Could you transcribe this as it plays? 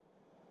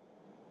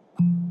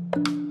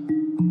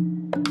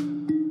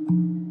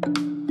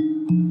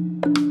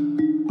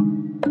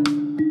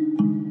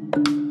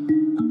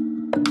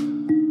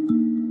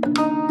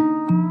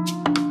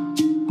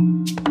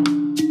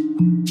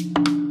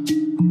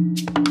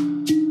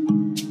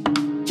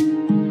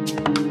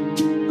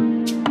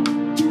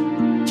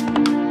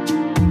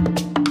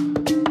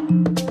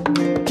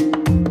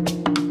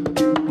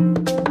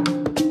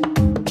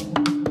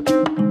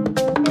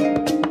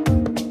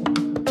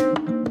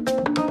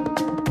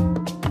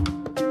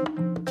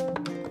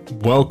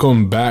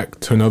Welcome back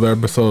to another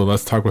episode of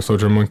Let's Talk with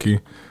Soldier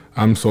Monkey.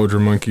 I'm Soldier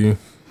Monkey,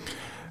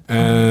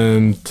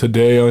 and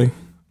today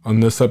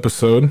on this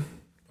episode,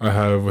 I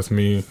have with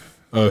me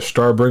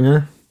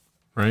Starbringer,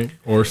 right?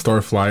 Or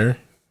Starflyer.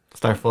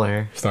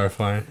 Starflyer.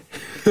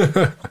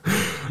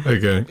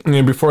 Okay.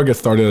 And before I get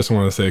started, I just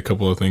want to say a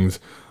couple of things.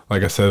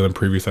 Like I said in the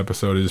previous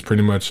episode, is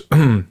pretty much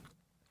the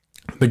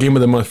game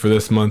of the month for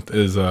this month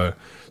is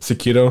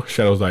Sekiro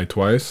Shadows Die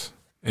Twice.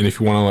 And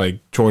if you want to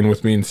join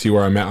with me and see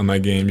where I'm at on that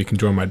game, you can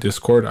join my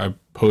Discord. I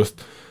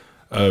post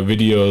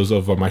videos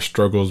of my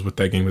struggles with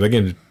that game. That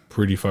game is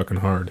pretty fucking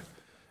hard,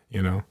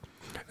 you know.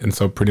 And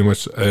so pretty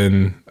much,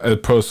 and I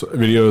post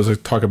videos. I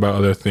talk about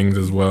other things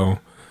as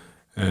well.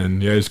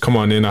 And yeah, just come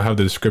on in. I have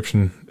the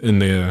description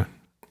I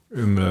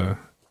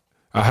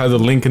have the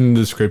link in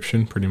the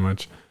description, pretty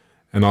much.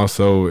 And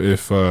also,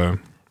 if you want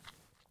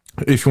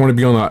to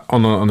be on a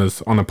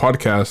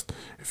podcast,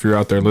 if you're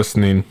out there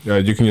listening,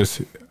 you can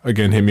just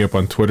again hit me up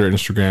on Twitter,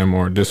 Instagram,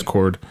 or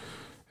Discord,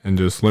 and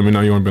just let me know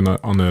you want to be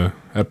on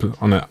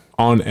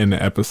an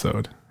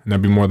episode, and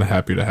I'd be more than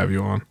happy to have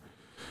you on.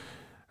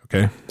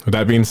 Okay. With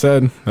that being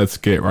said, let's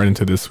get right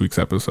into this week's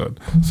episode.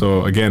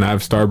 So again, I have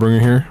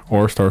Starbringer here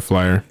or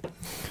Starflyer.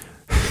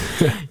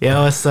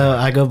 Yeah, so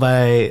I go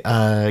by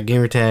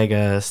gamertag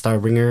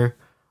Starbringer.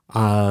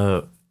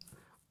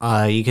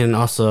 You can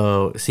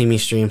also see me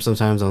stream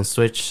sometimes on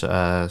Twitch,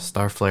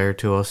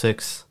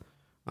 Starflare206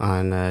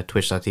 on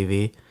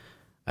twitch.tv.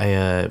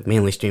 I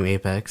mainly stream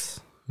Apex.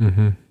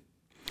 Mm-hmm.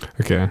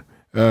 Okay.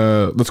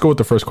 Let's go with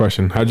the first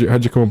question. How'd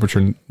you come up with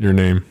your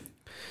name?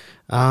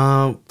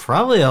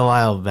 Probably a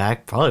while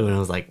back. Probably when I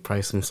was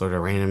probably some sort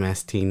of random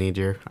ass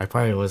teenager. I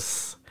probably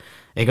was.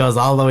 It goes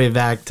all the way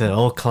back to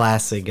old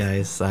classic,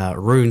 guys.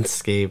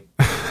 RuneScape.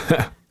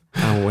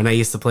 When I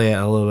used to play it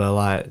a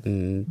lot,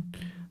 and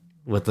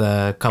with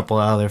a couple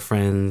of other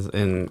friends,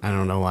 and I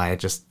don't know why.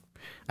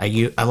 I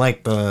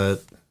like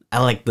the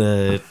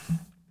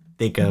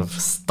think of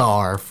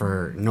Star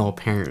for no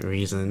apparent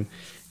reason,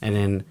 and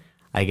then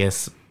I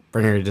guess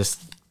Bringer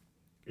just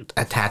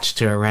attached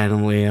to it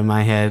randomly in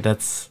my head.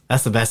 That's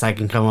the best I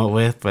can come up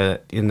with,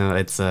 but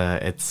it's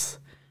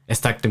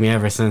stuck to me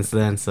ever since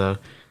then. So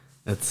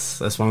that's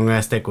what I'm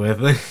gonna stick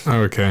with.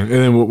 Okay, and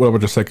then what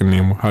about your second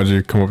name? How'd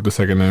you come up with the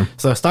second name?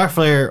 So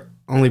Starflare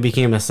only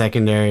became a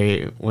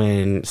secondary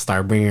when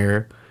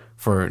Starbringer,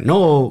 for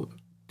no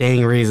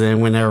dang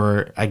reason,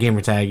 whenever a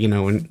gamer tag,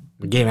 when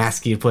the game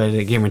asks you to put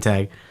a gamer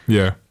tag.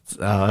 Yeah.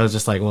 I was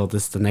just like, well,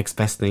 this is the next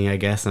best thing, I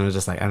guess. And I was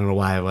just like, I don't know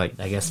why.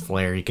 I guess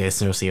flare, you can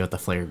associate with the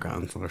flare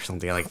guns or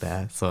something like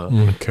that. So,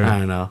 okay. I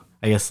don't know.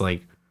 I guess,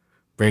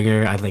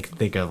 Bringer, I'd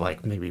think of,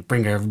 maybe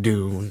Bringer of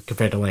Doom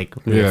compared to,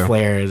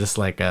 flare, just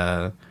maybe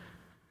a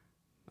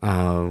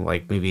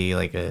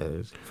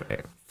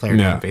flare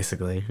gun,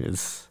 basically.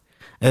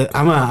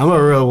 I'm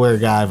a real weird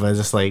guy, but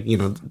just I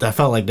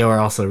felt like there were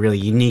also really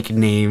unique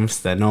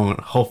names that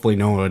hopefully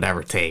no one would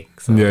ever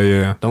take. So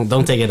yeah.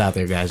 Don't take it out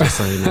there, guys. Just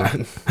so you know.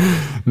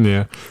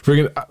 Yeah, for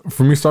me,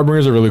 Starbringer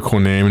is a really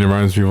cool name, and it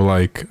reminds me of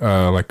I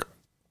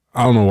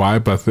don't know why,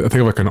 but I think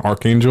of an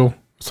archangel,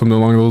 something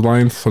along those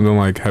lines, something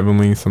like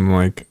heavenly, something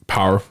like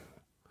power.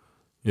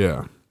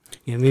 Yeah.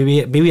 Yeah,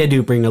 maybe I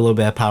do bring a little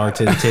bit of power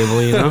to the table,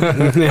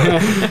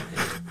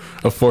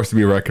 A force to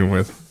be reckoned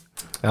with.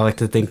 I like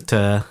to think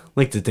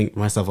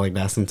myself like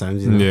that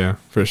sometimes. Yeah,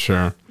 for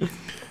sure.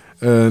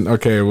 And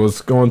okay,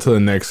 let's go on to the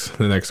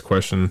next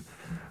question.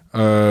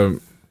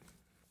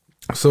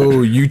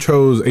 So you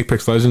chose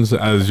Apex Legends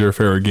as your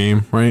favorite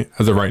game, right?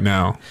 As of right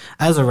now.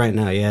 As of right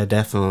now, yeah,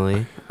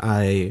 definitely.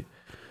 I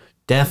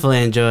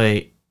definitely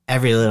enjoy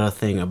every little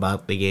thing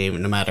about the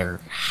game, no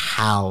matter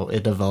how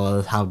it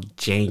develops, how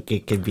jank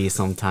it could be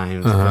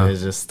sometimes. But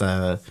it's just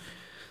to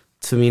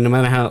me, no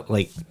matter how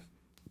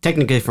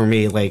technically for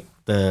me, let's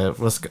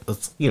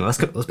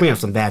bring up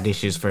some bad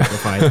issues first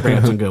before I bring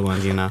up some good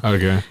ones,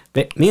 Okay.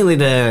 But mainly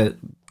the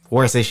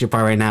worst issue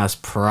part right now is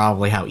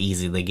probably how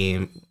easy the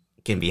game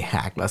can be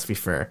hacked. Let's be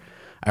fair.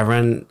 I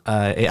run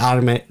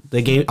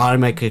the game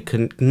automatically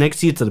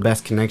connects you to the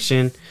best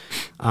connection,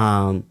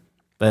 but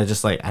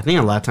just I think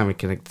a lot of time it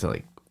connects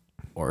to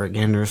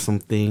Oregon or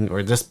something,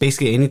 or just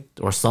basically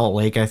or Salt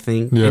Lake. I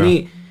think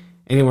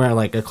anywhere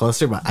a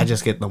cluster, but I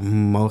just get the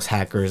most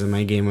hackers in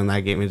my game, and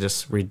that game is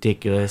just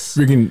ridiculous.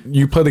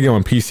 You play the game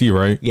on PC,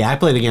 right? Yeah, I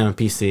play the game on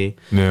PC.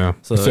 Yeah.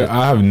 So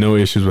I have no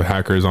issues with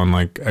hackers on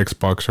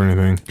Xbox or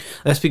anything.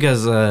 That's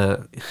because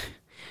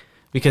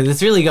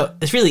it's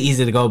really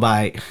easy to go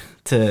by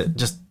to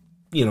just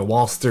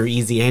waltz through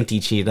easy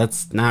anti-cheat.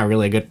 That's not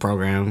really a good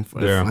program,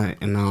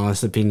 in all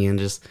honest opinion.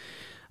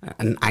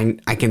 And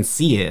I can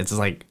see it. It's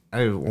just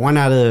I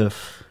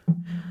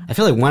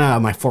feel like 1 out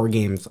of my 4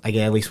 games, I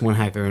get at least one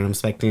hacker, and I'm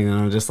spectating, and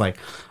I'm just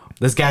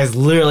this guy's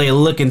literally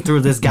looking through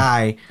this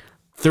guy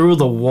through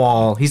the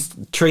wall. He's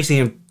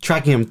tracking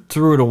him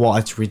through the wall.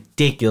 It's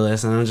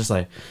ridiculous, and I'm just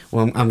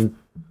well,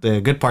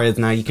 the good part is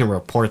now you can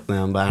report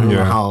them, but I don't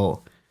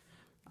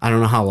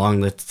know how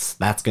long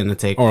that's gonna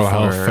take, or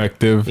how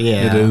effective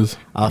it is.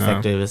 How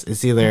effective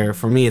it's either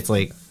for me. It's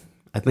I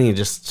think it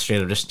just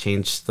straight up just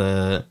changed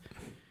the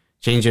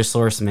change your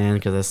source, man,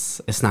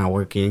 because it's not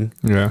working.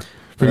 Yeah.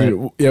 Right.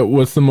 Yeah.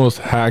 What's the most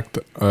hacked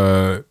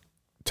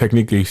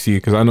technique you see?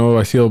 Because I know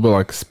I see a little bit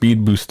like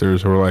speed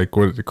boosters or like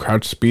what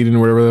crouch speeding or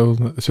whatever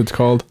that shit's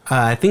called.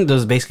 I think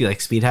those basically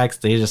like speed hacks.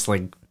 They just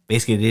like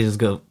basically they just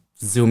go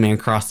zoom in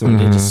across them and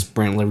they just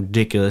sprint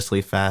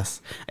ridiculously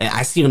fast. And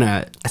I seen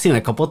it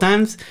a couple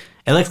times.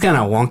 It looks kind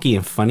of wonky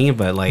and funny,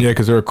 but like Yeah,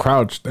 because they're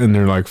crouched and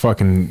they're like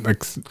fucking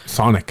like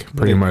Sonic,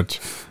 pretty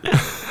much.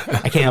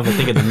 I can't help but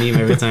think of the meme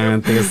every time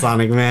I think of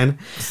Sonic, man.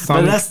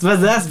 Sonic. But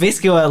that's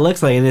basically what it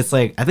looks like, and it's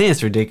like I think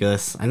it's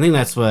ridiculous. I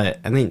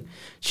think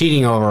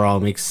cheating overall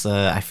makes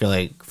I feel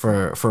like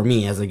for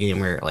me as a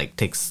gamer like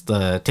takes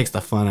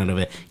the fun out of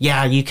it.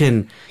 Yeah, you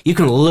can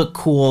look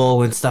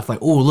cool and stuff like,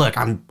 oh look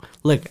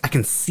I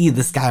can see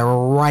this guy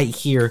right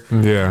here.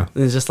 Yeah.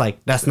 And it's just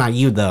like that's not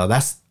you though.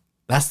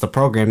 That's the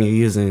program you're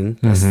using.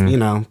 That's, you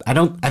know, I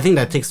think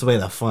that takes away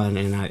the fun,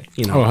 and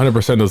Oh,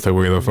 100% does take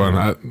away the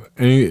fun.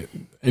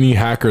 Any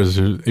hackers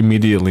are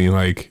immediately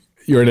like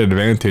you're at an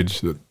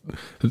advantage.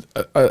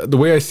 The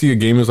way I see a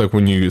game is like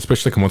when you,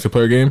 especially like a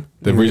multiplayer game,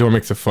 the reason what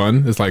makes it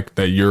fun is like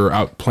that you're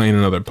out playing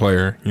another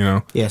player. You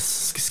know? Yes,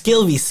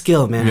 skill v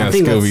skill, man. Yeah, I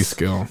think skill that's- v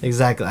skill.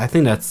 Exactly. I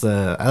think that's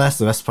the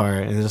best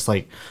part. And it's just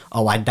like,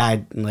 oh, I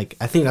died. And like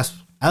I think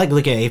I like to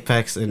look at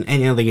Apex and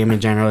any other game in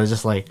general. It's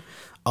just like,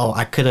 oh,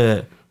 I could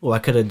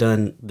have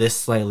done this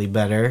slightly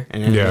better,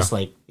 and then just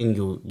like, and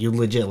you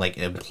legit like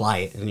imply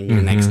it in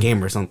your next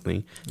game or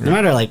something. No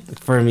matter like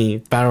for me,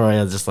 Battle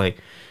Royale is just like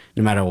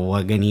no matter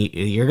what gun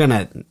you're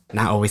gonna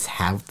not always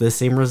have the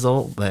same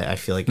result, but I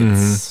feel like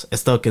it's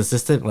still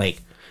consistent.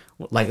 Like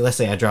let's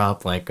say I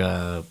drop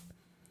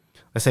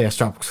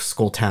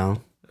Skull Town,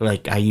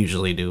 like I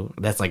usually do.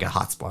 That's like a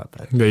hotspot,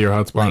 but Yeah, your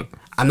hotspot. like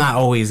I'm not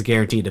always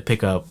guaranteed to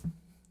pick up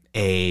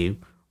a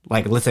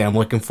like let's say I'm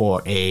looking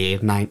for an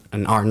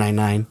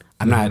R99.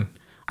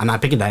 I'm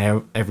not picking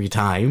that every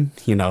time,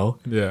 you know.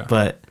 Yeah.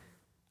 But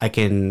I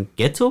can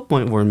get to a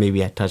point where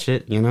maybe I touch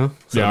it, you know.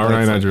 So Yeah,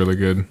 that's R99 is really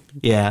good.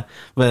 yeah,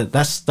 but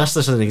that's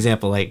just an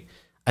example. Like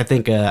I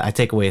think I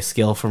take away a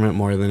skill from it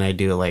more than I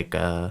do like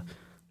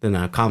than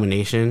a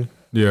combination.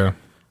 Yeah.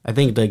 I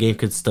think the game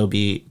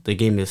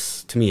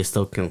is to me is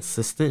still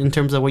consistent in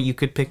terms of what you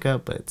could pick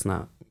up, but it's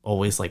not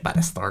always like by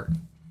the start.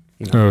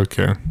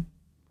 Okay.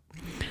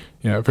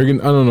 Yeah, freaking,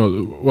 I don't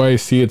know why I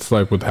see it's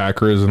like with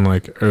hackers and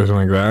like everything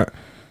like that.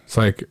 It's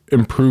like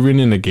improving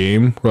in a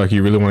game where like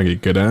you really want to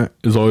get good at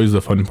is always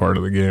the fun part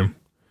of the game.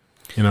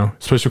 You know,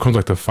 especially when it comes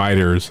like to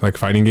fighters, like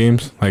fighting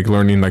games, like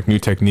learning like new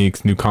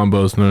techniques, new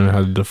combos, learning how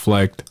to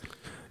deflect.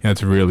 Yeah,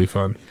 it's really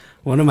fun.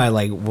 One of my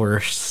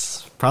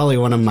probably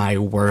one of my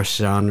worst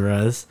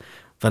genres,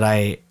 but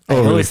I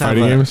really? always have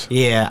Fighting games?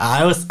 Yeah,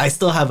 I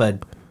still have a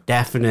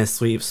definite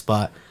sweet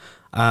spot.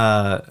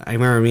 I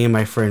remember me and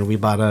my friend, we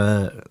bought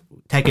a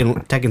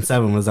Tekken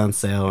 7 was on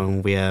sale,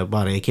 and we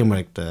bought it. It came with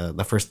like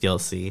the first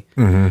DLC,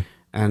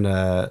 and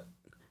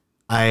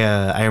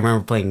I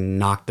remember playing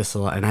Noctis a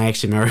lot, and I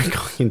actually remember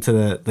going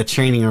into the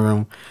training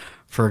room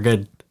for a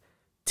good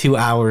 2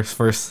 hours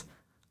first,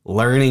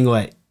 learning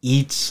what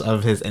each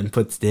of his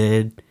inputs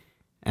did,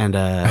 and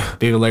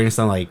maybe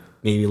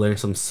learn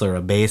some sort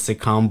of basic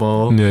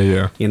combo.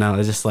 Yeah. You know,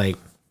 it's just like,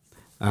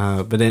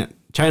 but then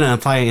trying to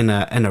apply it in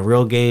a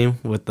real game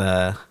with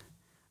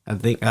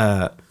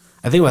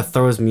I think what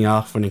throws me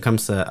off when it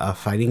comes to a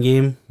fighting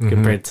game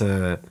compared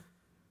to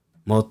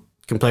an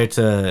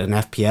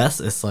FPS,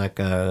 it's like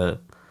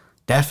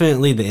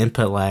definitely the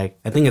input lag.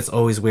 I think it's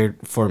always weird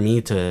for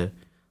me to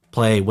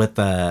play with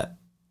a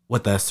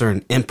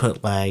certain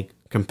input lag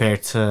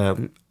compared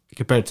to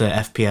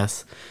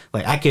FPS.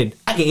 Like I could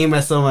aim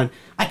at someone,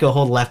 I could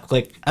hold left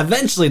click.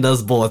 Eventually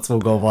those bullets will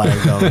go by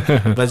and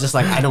go. But just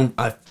like I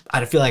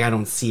feel like I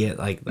don't see it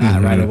like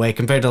that right away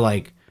compared to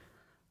like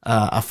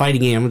a fighting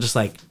game. I'm just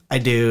like I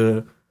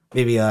do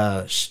maybe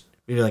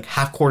like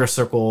half quarter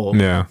circle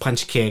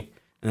punch kick,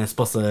 and it's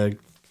supposed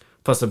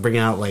to bring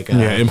out like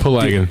input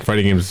lag in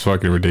fighting games is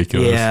fucking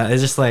ridiculous. Yeah,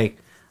 it's just like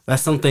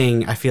that's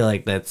something I feel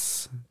like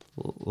that's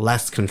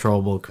less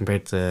controllable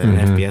compared to an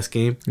FPS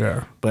game.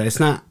 Yeah, but it's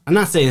not. I'm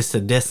not saying it's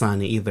to diss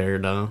on it either,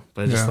 though.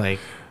 But just like,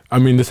 I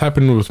mean, this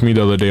happened with me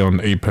the other day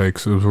on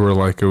Apex. It was where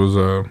like it was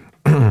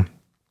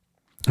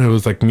it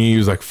was like me. It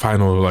was like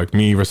final, like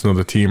me versus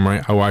another team.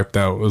 Right, I wiped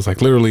out. It was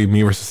like literally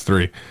me versus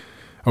three.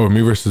 Oh,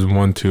 me versus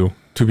two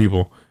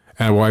people.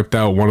 And I wiped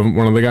out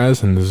one of the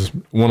guys, and this is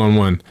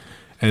 1-on-1.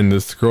 And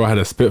this girl had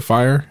a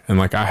Spitfire, and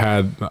like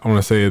I want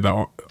to say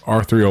the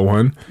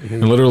R301,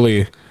 and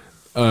literally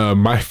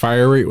my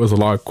fire rate was a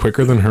lot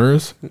quicker than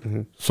hers.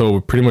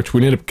 So pretty much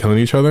we ended up killing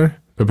each other.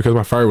 But because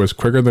my fire was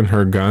quicker than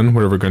her gun,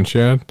 whatever gun she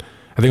had,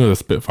 I think it was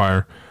a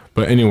Spitfire.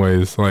 But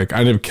anyways, like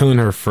I ended up killing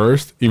her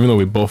first, even though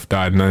we both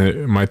died,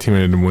 and my team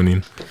ended up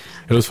winning.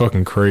 It was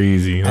fucking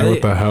crazy. Like,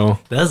 what the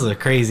hell? Those are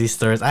crazy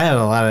stories. I have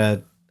a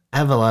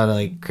lot of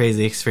like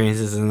crazy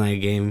experiences in that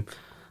game.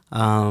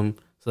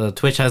 So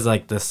Twitch has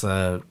like this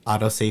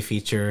autosave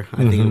feature.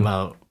 I think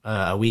about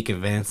a week in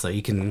advance, so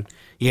you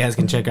guys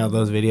can check out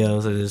those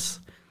videos. It is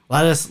a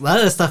lot of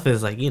the stuff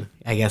is like, you know,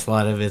 I guess a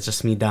lot of it's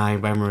just me dying.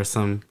 But I remember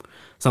some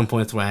some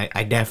points where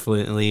I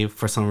definitely,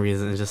 for some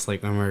reason, just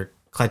like remember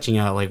clutching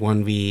out like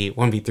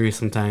 1v3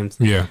 sometimes.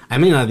 Yeah. I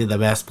may not be the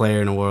best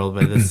player in the world,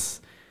 but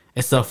it's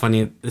still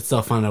funny. It's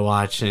still fun to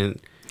watch,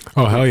 and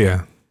Oh hell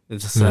yeah.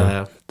 it's just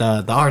the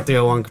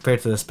R301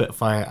 compared to the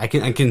Spitfire. I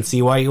can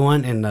see why you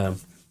won, and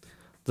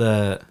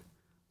the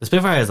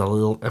Spitfire has a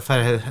little, if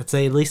I'd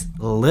say at least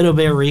a little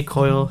bit of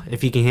recoil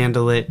if you can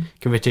handle it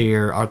compared to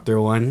your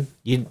R301.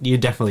 You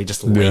definitely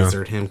just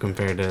lasered him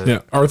compared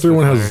to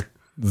R301 has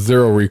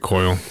zero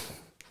recoil,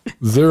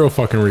 zero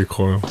fucking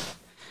recoil.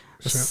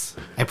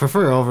 I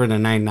prefer over the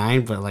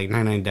 9.9, but like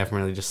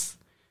 9.9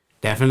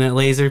 definitely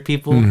laser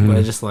people, but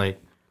it's just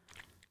like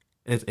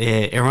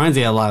it reminds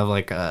me a lot of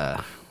like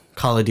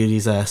Call of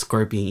Duty's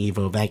Scorpion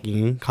Evo back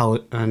in Call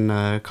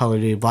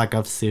of Duty Black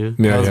Ops 2.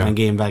 That was my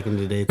game back in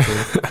the day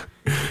too.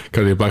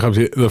 Call of Duty Black Ops,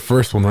 the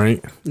first one,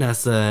 right?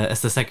 That's the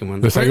second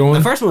one. The second one?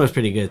 The first one was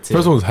pretty good too.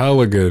 First one was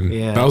hella good.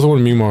 Yeah. That was the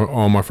one me and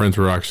all my friends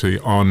were actually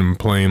on and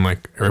playing.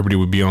 Like everybody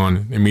would be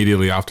on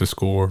immediately after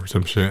school or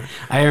some shit.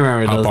 I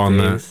remember those on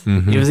days.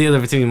 that. It was either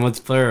between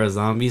multiplayer or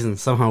zombies, and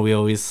somehow we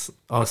always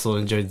also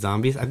enjoyed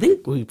zombies. I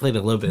think we played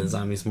a little bit of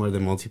zombies more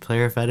than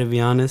multiplayer, if I had to be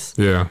honest.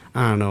 Yeah.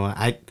 I don't know.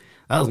 That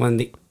was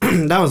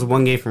that was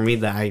one game for me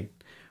that I,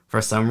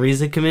 for some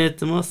reason, committed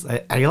the most.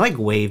 I like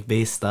wave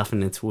based stuff,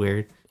 and it's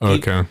weird.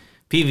 Okay.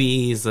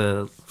 PvE is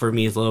for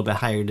me is a little bit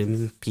higher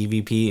than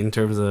PvP in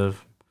terms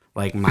of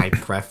like my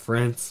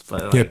preference,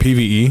 but like, Yeah,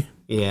 PvE.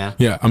 yeah,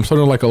 Yeah, I'm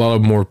sort of like a lot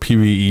of more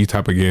PvE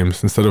type of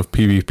games instead of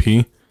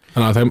PvP,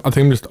 and I think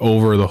I'm just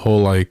over the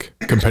whole like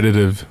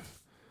competitive.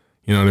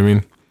 You know what I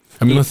mean?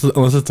 I mean,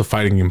 unless it's a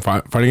fighting game.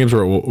 Fighting games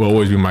will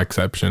always be my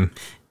exception.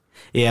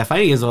 yeah.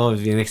 Fighting is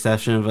always be an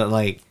exception, but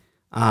like,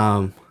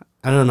 I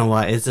don't know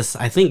why. It's just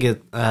I think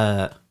it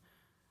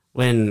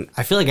when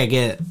I feel like I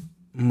get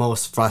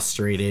most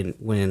frustrated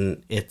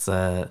when it's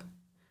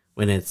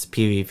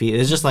PvP.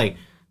 It's just like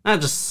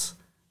not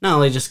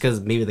only just because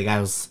maybe the guy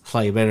was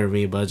slightly better than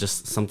me, but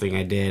just something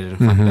I did and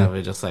fucked up.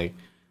 It's just like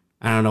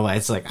I don't know why.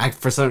 It's like I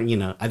think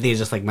it's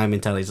just like my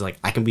mentality is like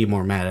I can be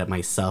more mad at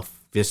myself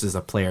just as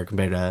a player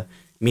compared to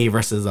me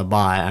versus a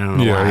bot. I don't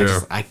know why. Yeah.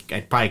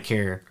 I probably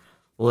care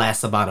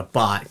less about a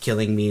bot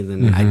killing me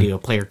than I do a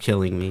player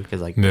killing me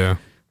because like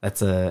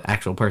that's a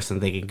actual person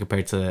thinking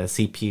compared to a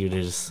CPU.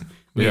 They're just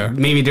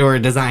maybe they were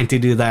designed to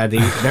do that.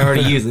 They're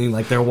already using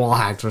like their wall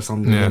hacks or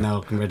something,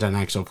 compared to an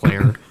actual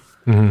player.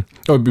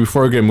 Oh,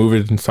 before I get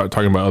moving and start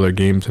talking about other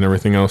games and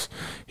everything else,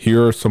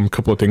 here are some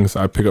couple of things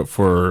I pick up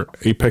for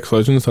Apex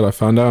Legends that I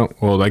found out.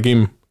 Well, that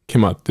game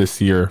came out this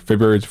year,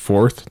 February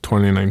 4th,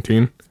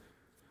 2019.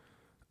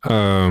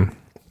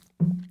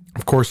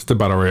 Of course, it's a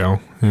battle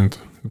royale, and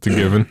it's a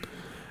given.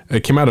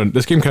 It came out of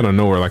this game kind of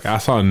nowhere. Like I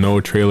saw no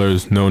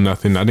trailers, no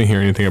nothing. I didn't hear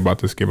anything about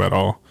this game at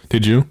all.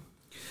 Did you?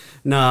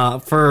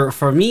 No,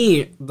 for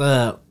me,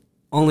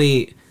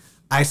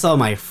 I saw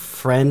my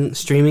friend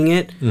streaming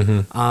it.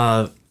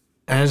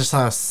 And I just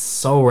saw it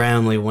so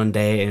randomly one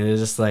day, and it was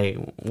just like,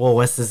 "Whoa,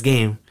 what's this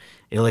game?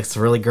 It looks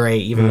really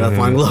great." Even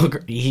though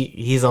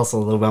he's also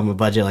a little bit on a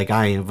budget like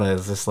I am, but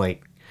it's just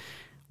like,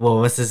 "Whoa,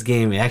 what's this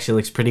game? It actually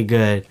looks pretty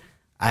good."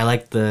 I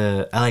like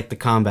the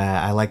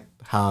combat. I like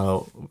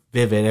how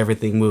vivid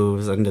everything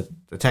moves and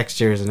the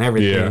textures and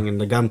everything, and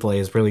the gunplay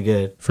is really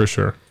good. For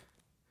sure.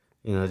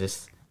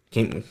 Just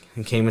came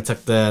and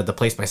took the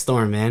place by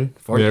storm, man.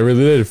 Yeah, it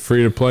really did.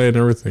 Free to play and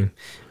everything.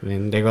 I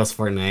mean, there goes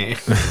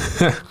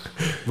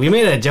Fortnite. We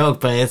made a joke,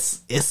 but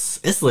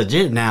it's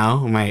legit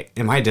now.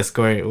 In my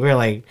Discord, we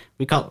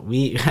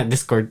had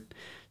Discord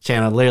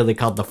channel literally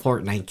called the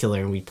Fortnite Killer,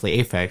 and we play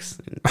Apex.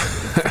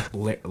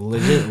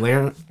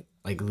 Legit,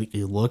 like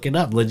you look it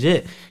up,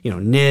 legit.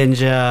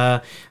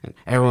 Ninja and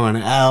everyone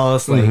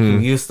else who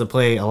used to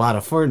play a lot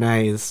of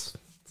Fortnite is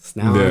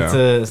now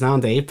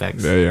into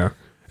Apex. Yeah.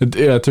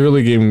 It's a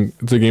really game.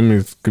 It's a game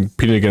that's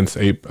competing against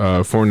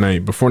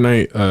Fortnite. But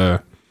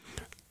Fortnite,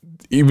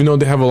 even though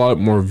they have a lot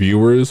more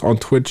viewers on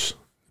Twitch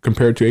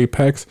compared to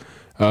Apex,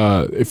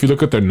 if you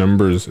look at their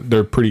numbers,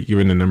 they're pretty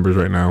even in numbers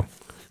right now.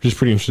 Which is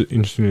pretty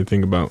interesting to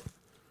think about.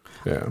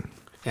 Yeah,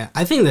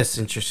 I think that's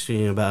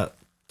interesting about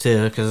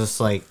too, because it's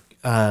like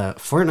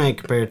Fortnite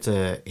compared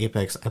to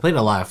Apex. I played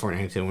a lot of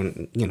Fortnite too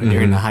when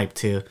during the hype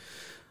too.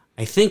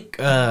 I think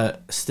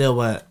still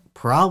what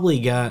probably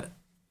got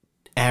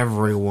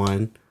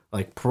everyone.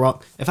 Like,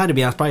 if I had to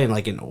be honest, probably in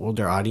like an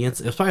older audience,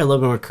 it was probably a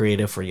little bit more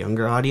creative for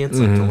younger audience,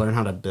 like to learn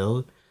how to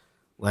build.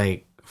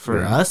 Like for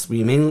us,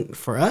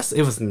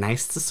 it was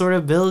nice to sort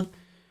of build,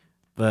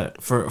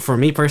 but for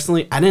me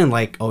personally, I didn't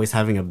like always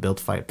having a build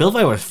fight. Build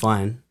fight was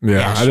fun.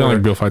 Yeah, I didn't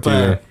like build fights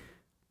either.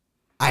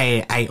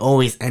 I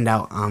always end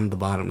out on the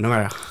bottom, no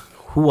matter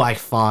who I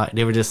fought.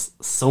 They were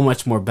just so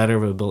much more better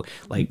with build.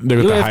 Like they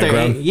were the high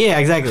ground. Yeah,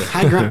 exactly.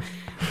 High ground.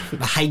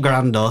 The high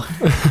ground though.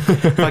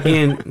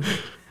 Fucking.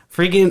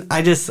 Freaking,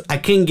 I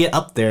couldn't get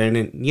up there, and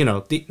then,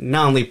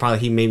 not only probably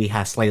he maybe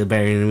has slightly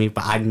better than me,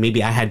 but I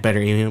had better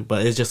than him,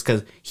 but it's just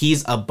because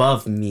he's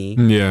above me.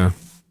 Yeah.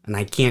 and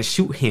I can't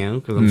shoot him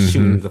because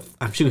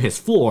I'm shooting his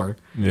floor.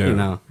 Yeah. You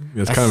know,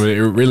 It's kind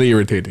of really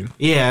irritating.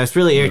 yeah, it's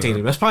really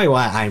irritating. That's probably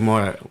why I'm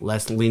more or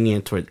less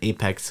lenient toward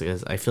Apex,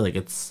 because I feel like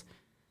it's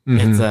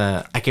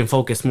I can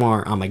focus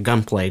more on my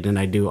gunplay than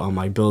I do on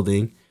my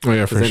building. Oh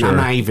yeah, for Then sure. I'm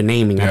not even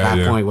aiming at Yeah, that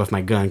yeah. point with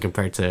my gun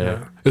compared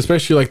to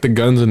Especially like the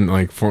guns in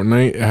like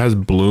Fortnite, it has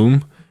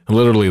bloom. And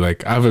literally,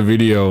 like I have a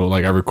video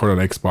like I record on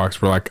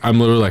Xbox where like I'm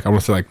literally like I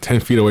want to say like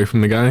 10 feet away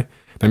from the guy.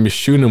 And I'm just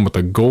shooting him with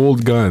a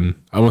gold gun.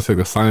 I want to say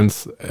the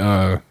silence.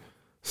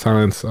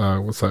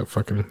 What's that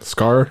fucking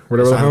scar?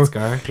 Whatever the hell.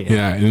 Silent Scar.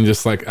 Yeah, and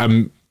just like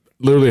I'm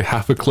literally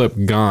half a clip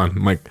gone.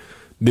 Like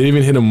they didn't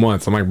even hit him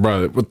once. I'm like,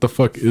 bro, what the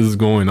fuck is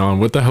going on?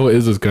 What the hell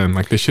is this gun?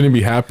 Like this shouldn't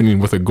be happening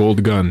with a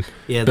gold gun.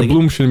 Yeah, the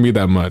bloom shouldn't be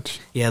that much.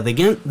 Yeah,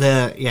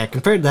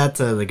 compared that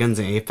to the guns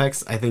in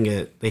Apex, I think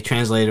they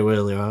translated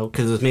really well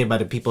because it was made by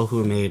the people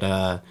who made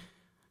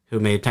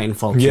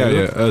Titanfall 2.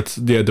 Yeah. It's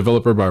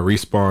developer by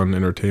Respawn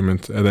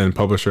Entertainment, and then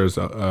publishers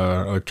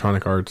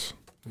Electronic Arts.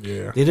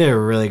 Yeah. They did a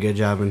really good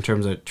job in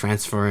terms of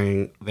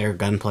transferring their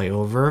gunplay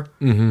over.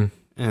 Mm-hmm.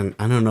 And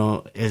I don't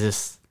know, it's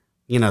just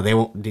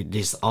they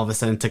just all of a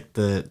sudden took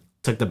the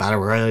battle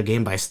royale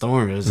game by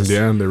storm. It was just,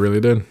 Yeah, they really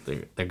did.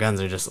 their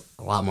guns are just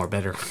a lot more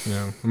better.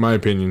 Yeah, in my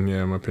opinion.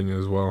 Yeah, my opinion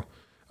as well.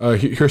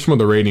 Here's some of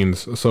the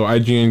ratings. So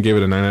IGN gave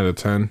it a 9 out of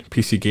 10.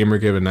 PC Gamer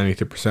gave it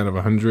 92% of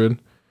 100.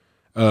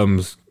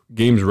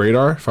 Games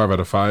Radar 5 out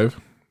of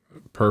 5.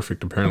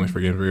 Perfect apparently for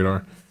Games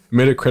Radar.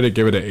 Metacritic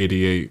gave it an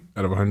 88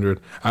 out of 100.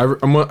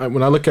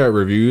 When I look at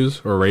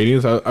reviews or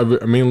ratings, I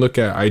mainly look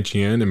at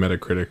IGN and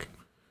Metacritic.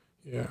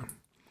 Yeah.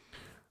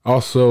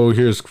 Also,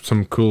 here's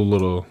some cool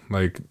little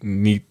like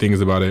neat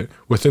things about it.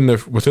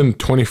 Within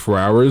 24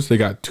 hours, they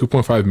got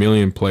 2.5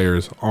 million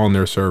players on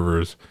their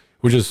servers,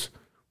 which is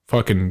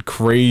fucking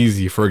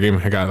crazy for a game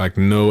that got like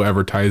no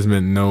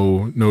advertisement,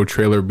 no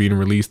trailer being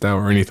released out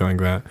or anything like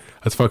that.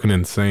 That's fucking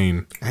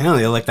insane. I know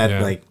they like that,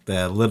 Yeah. like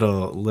the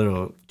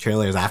little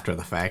trailers after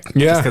the fact.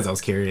 Yeah. Just because I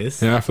was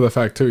curious. Yeah, for the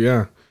fact too.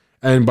 Yeah,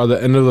 and by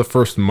the end of the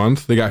first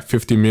month, they got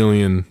 50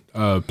 million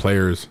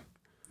players.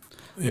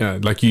 Yeah,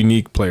 like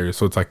unique players.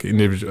 So it's like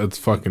individual.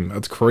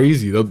 That's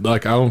crazy.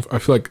 Like I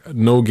feel like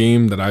no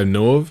game that I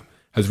know of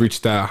has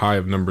reached that high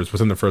of numbers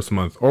within the first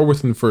month or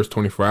within the first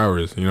 24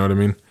 hours. You know what I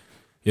mean?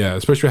 Yeah,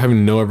 especially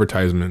having no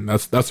advertisement.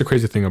 That's the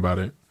crazy thing about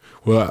it.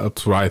 Well,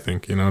 that's what I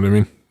think. You know what I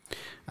mean?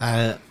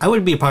 I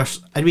would be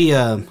partial. I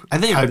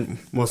think I would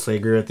mostly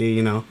agree with you.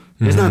 You know,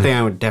 there's nothing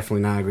I would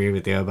definitely not agree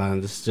with you about.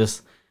 It's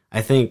just,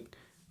 I think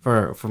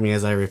for me,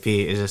 as I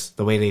repeat, it's just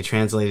the way they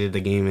translated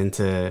the game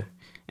into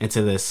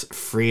this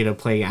free to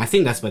play. I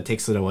think that's what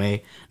takes it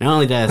away. Not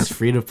only that it's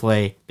free to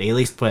play, they at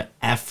least put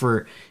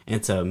effort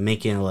into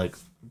making it look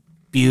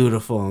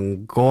beautiful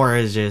and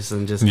gorgeous,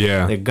 and just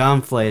the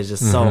gunplay is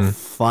just so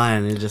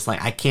fun. It's just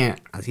like I can't,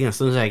 as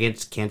soon as I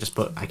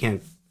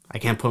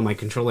can't put my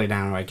controller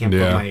down, or I can't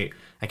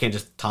I can't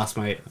just toss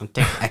my.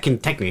 I can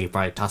technically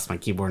probably toss my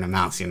keyboard and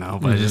mouse,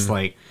 but it's just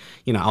like,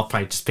 I'll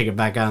probably just pick it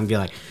back up and be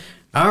like,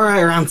 all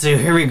right, round 2,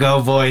 here we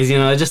go, boys.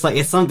 It's just like,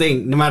 it's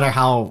something, no matter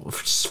how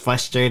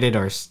frustrated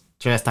or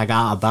stressed I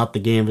got about the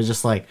game, it's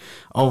just like,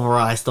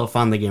 overall, I still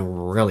found the game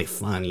really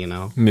fun,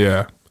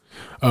 Yeah.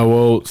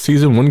 Well,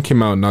 season 1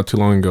 came out not too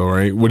long ago,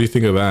 right? What do you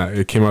think of that?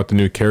 It came out the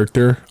new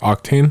character,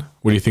 Octane.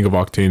 What do you think of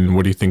Octane, and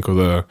what do you think of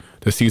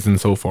the season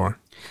so far?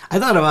 I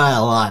thought about it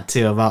a lot,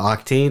 too, about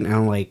Octane, and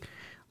I'm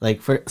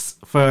like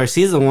for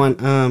season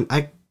 1,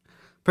 I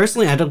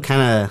personally, I don't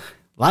kind of,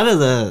 a lot of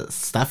the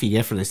stuff you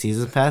get from the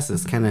season pass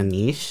is kind of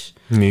niche.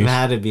 If I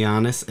had to be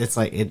honest, it's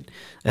like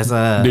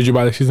Did you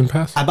buy the season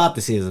pass? I bought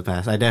the season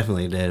pass. I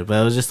definitely did,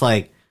 but it was just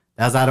like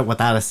that was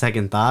without a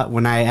second thought.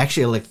 When I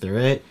actually looked through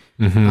it,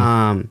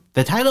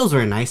 the titles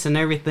were nice and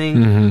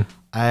everything.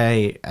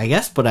 I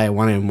guess, but I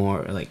wanted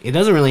more. Like, it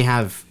doesn't really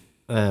have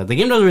the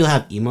game doesn't really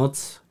have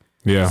emotes.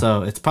 Yeah.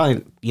 So it's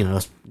probably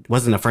it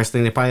wasn't the first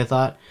thing they probably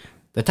thought.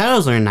 The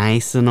titles are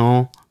nice and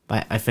all.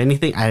 But if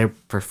anything, I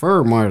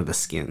prefer more of the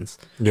skins.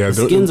 Yeah,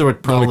 the skins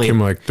would probably only came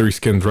like 3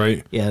 skins,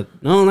 right? Yeah,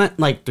 no, not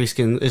like 3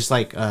 skins. It's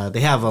like they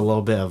have a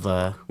little bit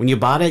of when you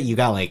bought it, you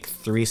got like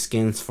 3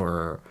 skins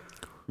for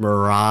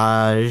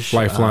Mirage,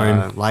 Lifeline,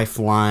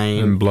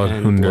 and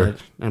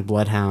Bloodhound, and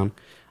Bloodhound.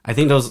 I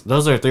think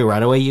those are 3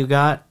 right away you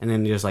got, and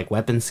then there's like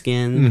weapon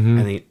skin.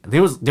 I think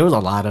there was a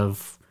lot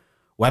of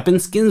weapon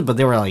skins, but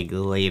they were like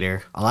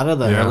later. A lot of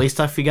the early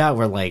stuff you got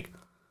were like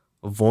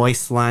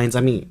voice lines. I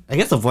mean, I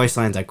guess the voice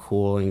lines are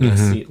cool and a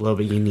little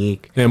bit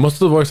unique. Yeah, most of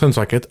the voice lines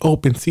are like, it's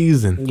open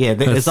season. Yeah,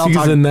 it's all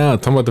season now.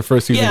 Talking about the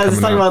first season. Yeah, let's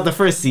talk about the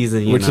first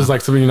season, which is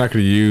like something you're not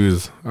going to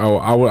use.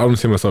 I wouldn't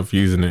see myself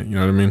using it. You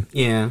know what I mean?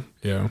 Yeah.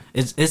 Yeah.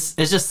 It's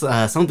just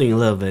something a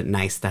little bit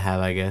nice to have,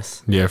 I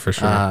guess. Yeah, for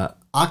sure.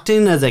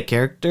 Octane as a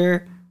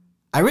character,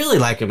 I really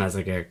like him as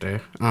a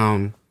character.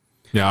 Yeah,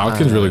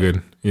 Octane's really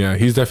good. Yeah,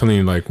 he's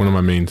definitely like one of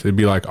my mains. It'd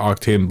be like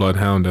Octane,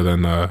 Bloodhound,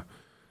 and then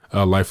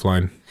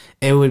Lifeline.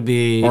 It would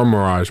be or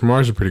Mirage.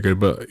 Mirage is pretty good,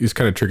 but he's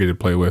kind of tricky to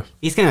play with.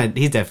 He's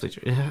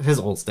definitely his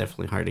ult's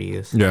definitely hard to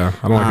use. Yeah,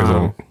 I don't like his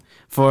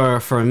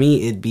ult. For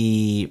me, it'd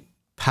be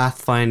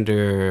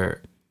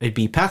Pathfinder it'd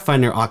be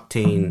Pathfinder,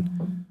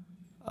 Octane,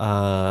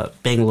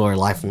 Bangalore,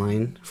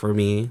 Lifeline for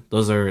me.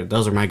 Those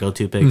are my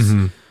go-to picks.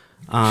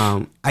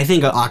 I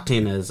think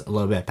Octane is a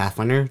little bit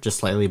Pathfinder, just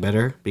slightly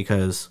better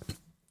because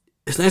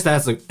it's nice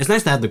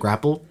to have the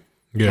grapple,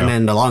 and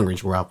then the long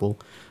range grapple.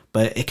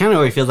 But it kind of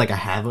already feels like I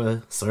have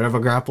a sort of a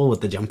grapple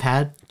with the jump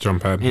pad.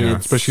 Yeah.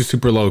 Especially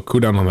super low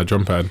cooldown on the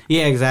jump pad.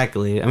 Yeah,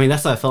 exactly. I mean,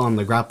 that's how I felt on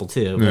the grapple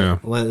too.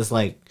 But it's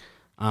like,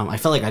 I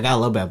felt like I got a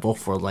little bit of both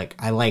for like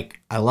I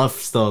love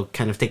still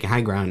kind of taking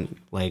high ground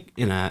like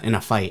in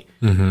a fight,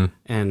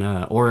 and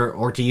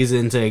or to use it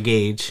into a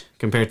gauge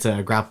compared to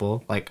a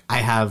grapple. Like I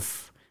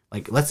have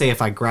like let's say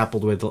if I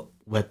grappled with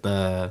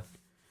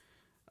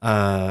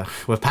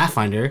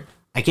Pathfinder.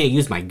 I can't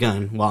use my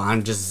gun while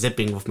I'm just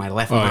zipping with my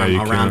left arm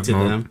around to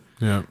them.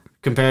 Yeah.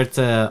 Compared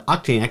to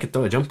Octane, I could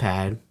throw a jump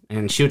pad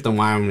and shoot them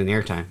while I'm in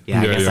airtime.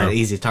 I guess that's an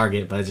easy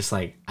target, but it's just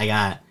like I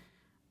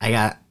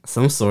got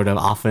some sort of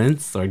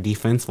offense or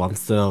defense while I'm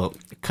still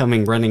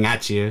running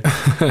at you.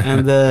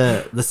 And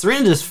the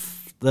syringe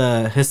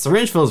his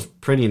syringe feels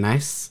pretty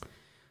nice.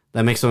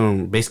 That makes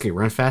him basically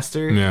run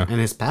faster. Yeah. And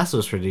his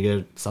passive is pretty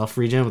good. Self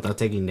regen without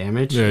taking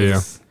damage.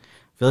 Yeah.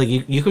 I feel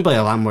like you can play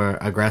a lot more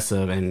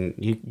aggressive, and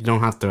you don't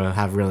have to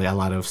have really a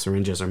lot of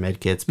syringes or med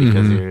kits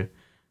because you're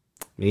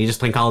just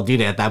playing Call of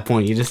Duty at that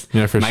point. You just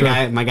my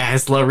guy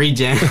has slow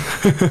regen.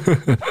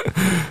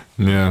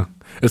 Yeah,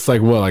 it's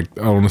like what, like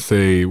I want to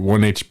say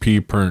 1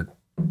 HP per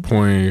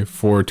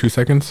 0.42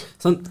 seconds.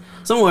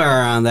 Somewhere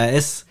around that.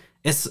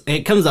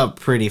 It comes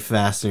up pretty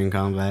fast in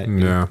combat.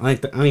 Yeah,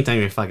 like the only time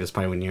you're fucked is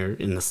probably when you're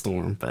in the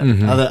storm. But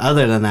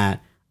other than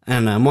that.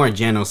 In a more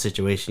general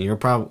situation, you're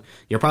probably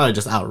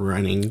just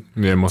outrunning.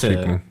 Yeah, most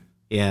people.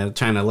 Yeah,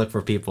 trying to look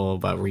for people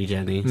about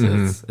regenning.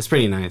 So it's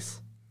pretty nice.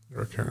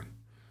 Okay.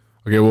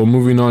 Well,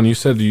 moving on. You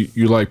said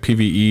you like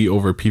PvE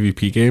over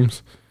PvP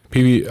games.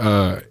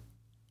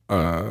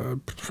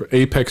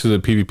 Apex is a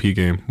PvP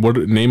game.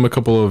 Name a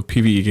couple of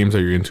PvE games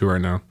that you're into right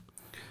now.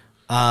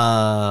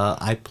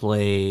 I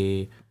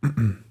play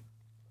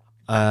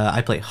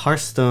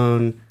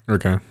Hearthstone.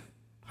 Okay.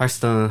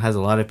 Hearthstone has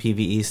a lot of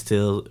PvE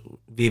still.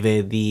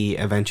 Vive the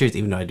Adventures,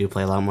 even though I do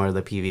play a lot more of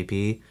the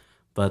PvP,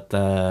 but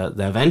the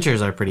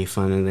Adventures are pretty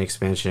fun in the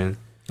expansion.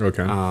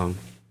 Okay.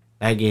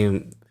 That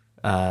game,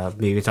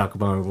 maybe talk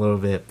about it a little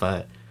bit,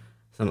 but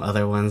some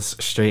other ones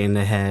straight in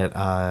the head.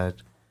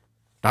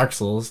 Dark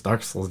Souls,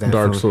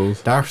 definitely.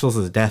 Dark Souls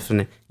is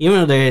definite.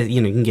 Even though there,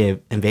 you can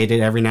get invaded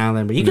every now and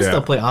then, but you can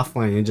still play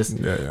offline and just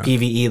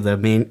PvE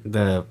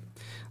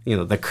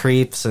the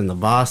creeps and the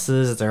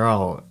bosses. They're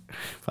all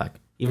fuck.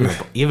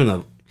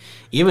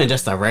 Even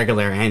just a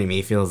regular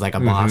enemy feels like a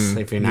boss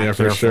if you're not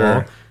careful. For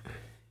sure.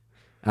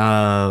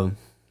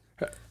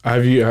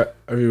 Have you?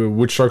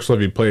 Which Dark Souls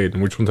have you played,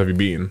 and which ones have you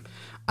beaten?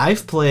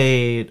 I've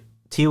played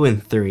 2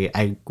 and 3.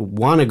 I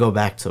want to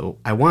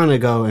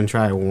go and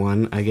try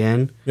 1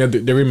 again. Yeah, they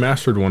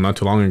remastered 1 not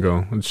too long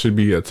ago. It should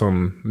be at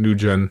some new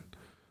gen.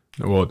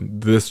 Well,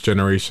 this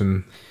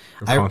generation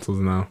of consoles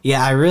now.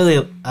 Yeah, I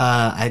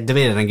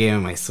debated on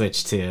getting my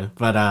Switch too,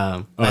 but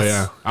I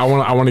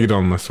want to get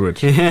on my Switch.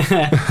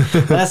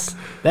 that's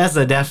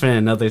a definite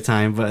another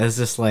time. But it's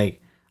just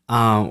like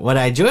what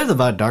I enjoyed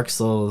about Dark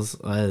Souls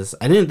was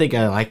I didn't think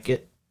I liked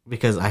it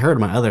because I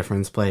heard my other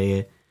friends play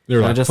it. They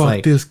were like,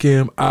 fuck this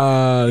game.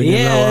 Fuck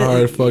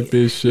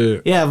this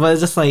shit. Yeah, but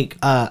it's just like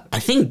I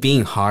think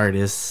being hard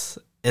is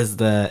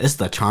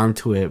the charm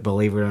to it.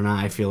 Believe it or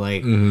not, I feel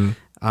like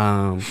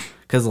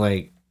because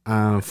like.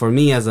 For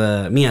me as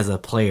a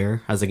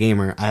player, as a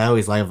gamer, I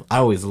always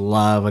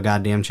love a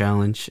goddamn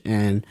challenge,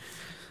 and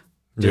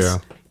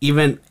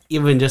even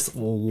just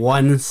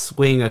one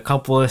swing, a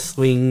couple of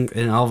swings,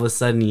 and all of a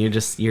sudden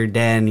you're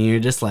dead, and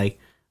you're just like,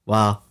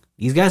 wow,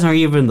 these guys aren't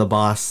even the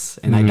boss,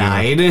 and I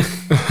died.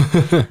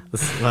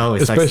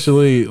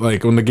 Especially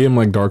like when a game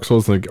like Dark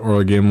Souls,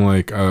 or a game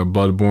like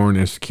Bloodborne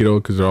and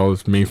Sekiro, because they're all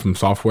made from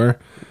software,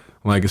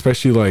 like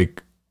especially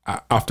like.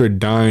 After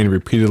dying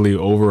repeatedly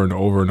over and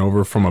over and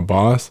over from a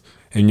boss,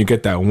 and you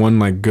get that one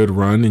like good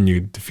run and you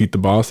defeat the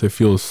boss, it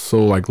feels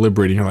so like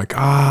liberating. You're like,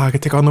 I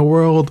can take on the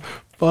world.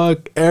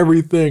 Fuck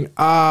everything.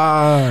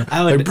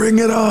 Bring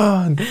it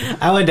on.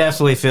 I would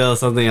definitely feel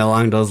something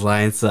along those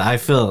lines. So I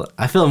feel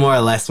more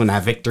or less when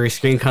that victory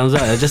screen comes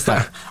out, it's just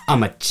like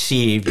I'm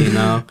achieved,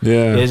 Yeah.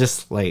 It's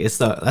just like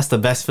that's the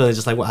best feeling.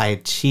 Just like I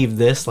achieved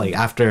this. Like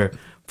after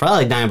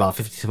probably dying about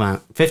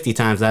 50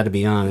 times. That to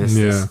be honest.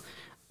 Yeah.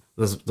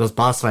 Those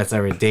boss fights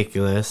are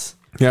ridiculous.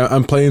 Yeah,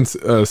 I'm playing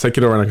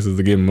Sekiro right now because it's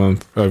the game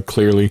month,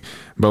 clearly.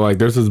 But like,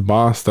 there's this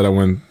boss that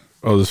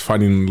I was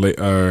fighting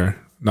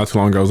not too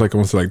long ago. It was like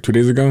almost like 2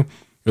 days ago. It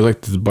was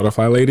like this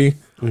butterfly lady,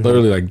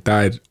 literally like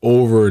died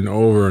over and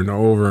over and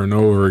over and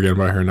over again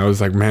by her. And I was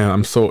like, man,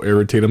 I'm so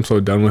irritated. I'm so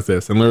done with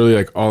this. And literally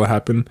like all that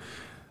happened,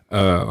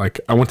 like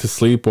I went to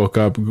sleep, woke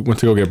up, went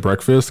to go get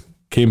breakfast,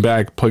 came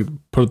back, put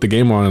the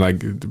game on, and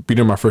like beat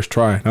her my first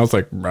try. And I was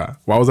like, bruh,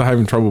 why was I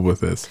having trouble with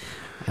this?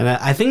 And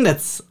I think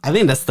that's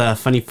the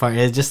funny part.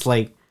 It's just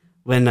like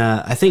when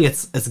I think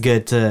it's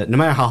good to, no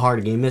matter how hard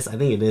a game is, I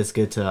think it is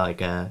good to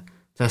like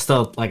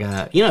still like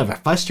if it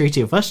frustrates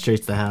you, it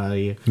frustrates the hell out of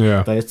you.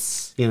 Yeah. But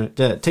it's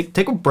to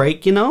take a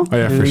break, Oh,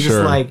 yeah, and for just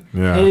sure. like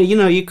Yeah. hey,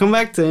 you come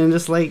back to it and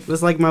just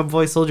like my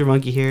boy Soldier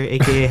Monkey here,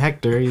 aka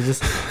Hector. He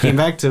just came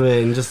back to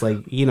it and just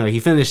like he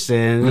finished it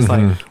and just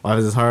like why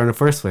was this hard in the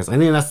first place? I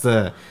think that's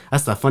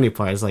the funny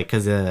part. It's like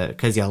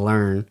because you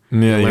learn.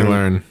 Yeah, you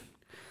learn.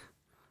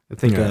 I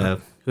think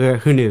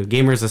who knew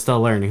gamers are still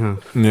learning, huh?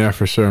 Yeah,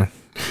 for sure.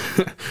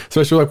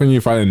 Especially like when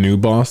you fight a new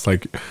boss.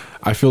 Like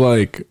I feel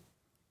like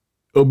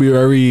it'll be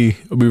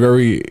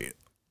very.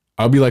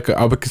 I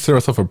would consider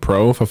myself a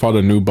pro if I fought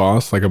a new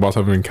boss, like a boss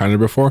I've encountered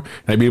before.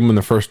 And I beat him in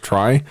the first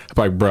try. I'm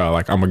like, bro,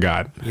 like I'm a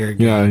god. You're a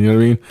Yeah, you know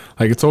what I mean?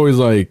 Like it's always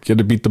like you have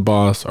to beat the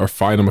boss or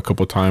fight him a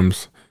couple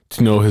times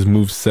to know his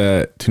move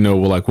set, to know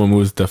like what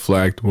moves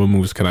deflect, what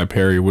moves can I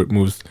parry, what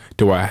moves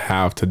do I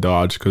have to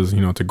dodge, because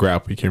to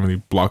grapple you can't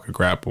really block a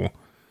grapple,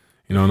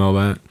 and all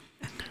that.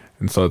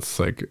 And so it's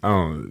like, I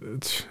don't know,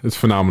 it's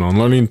phenomenal. And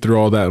learning through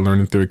all that,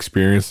 learning through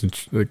experience,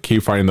 and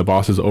keep fighting the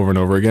bosses over and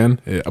over again,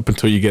 up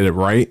until you get it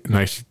right and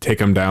actually take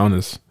them down,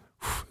 it's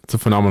a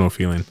phenomenal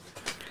feeling.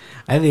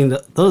 I think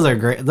those are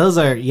great. Those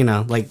are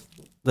like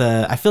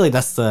I feel like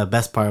that's the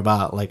best part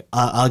about like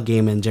a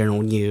game in general.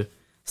 When you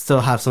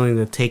still have something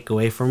to take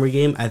away from your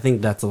game, I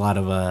think that's a lot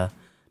of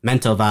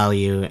mental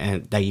value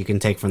and that you can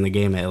take from the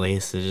game. At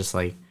least it's just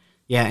like,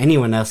 yeah,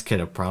 anyone else could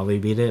have probably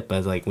beat it,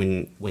 but like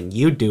when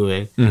you do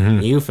it,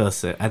 you feel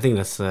sick. I think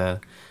that's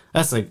a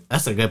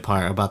good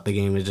part about the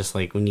game. Is just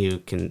like when you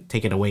can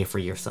take it away for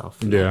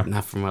yourself,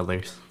 not from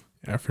others.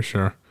 Yeah, for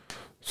sure.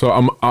 So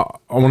I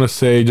want to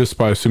say, just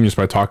by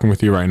talking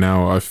with you right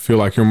now, I feel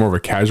like you're more of a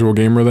casual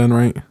gamer then,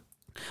 right?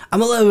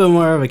 I'm a little bit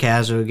more of a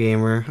casual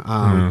gamer.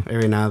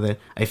 Every now and then,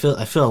 I feel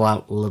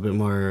a little bit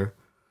more.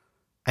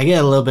 I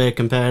get a little bit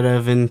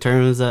competitive in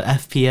terms of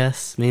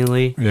FPS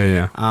mainly.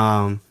 Yeah.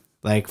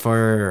 Like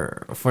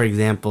for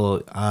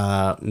example,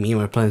 me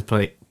and my friends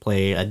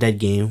play a dead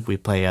game. We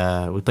play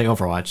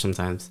Overwatch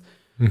sometimes.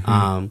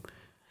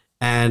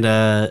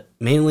 And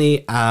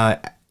mainly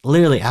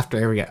literally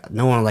after every,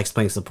 no one likes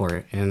playing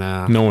support, and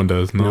no one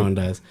does. No one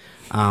does.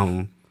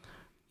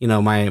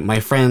 My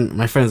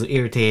friends were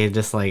irritated.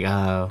 Just like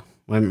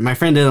when my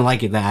friend didn't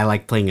like it that I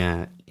like playing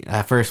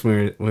at first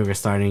when we were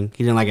starting.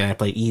 He didn't like it. I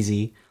played an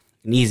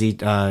easy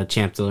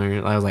champ to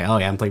learn. I was like, oh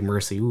yeah, I'm playing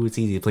Mercy. Ooh, it's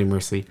easy to play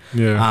Mercy.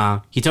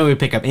 Yeah. He told me to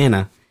pick up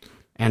Anna,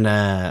 and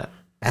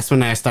that's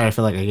when I started to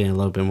feel like I get a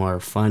little bit more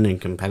fun and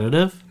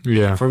competitive.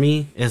 Yeah. For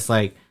me, it's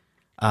like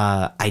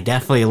I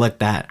definitely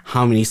looked at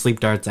how many sleep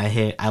darts I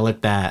hit. I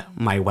looked at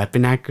my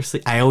weapon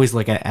accuracy. I always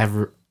look at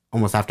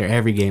almost after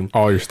every game.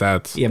 All your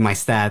stats. Yeah, my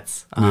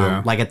stats.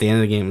 Like at the end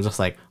of the game, it's just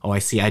like, oh, I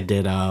see. I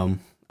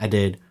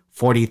did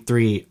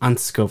 43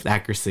 unscoped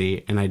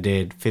accuracy, and I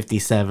did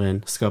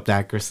 57 scoped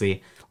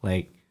accuracy.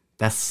 Like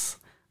that's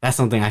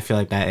something I feel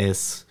like that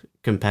is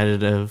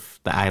competitive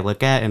that I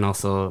look at, and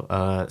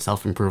also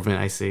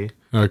self-improvement I see.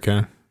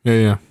 Okay.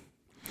 Yeah.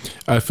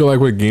 I feel like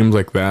with games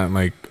like that,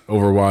 like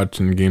Overwatch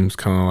and games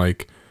kind of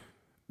like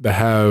that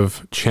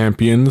have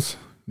champions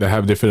that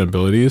have different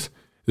abilities,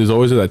 there's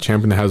always that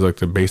champion that has like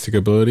the basic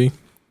ability,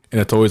 and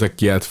it's always like,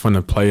 yeah, it's fun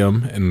to play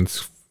them and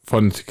it's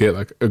fun to get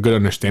like a good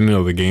understanding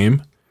of the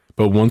game.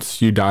 But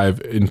once you dive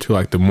into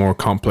like the more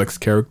complex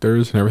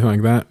characters and everything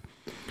like that,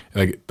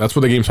 like that's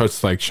where the game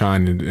starts to like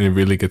shine, and it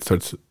really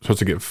starts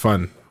to get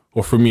fun.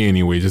 Well, for me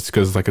anyway, just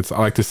because like I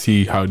like to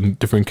see how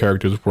different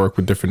characters work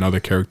with different other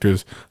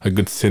characters, a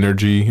good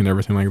synergy and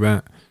everything like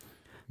that.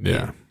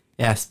 Yeah.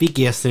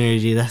 Speaking of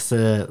synergy, that's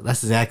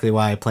exactly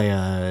why I play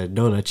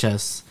Dota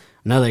Chess,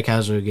 another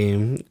casual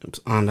game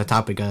on the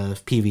topic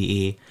of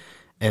PvE.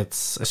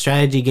 It's a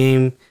strategy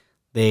game.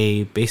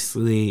 They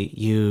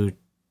basically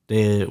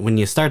when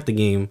you start the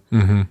game,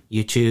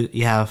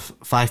 you have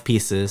 5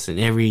 pieces in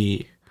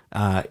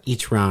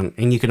each round,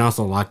 and you can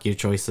also lock your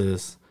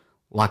choices,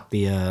 lock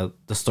the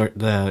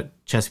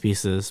chess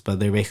pieces, but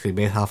they're basically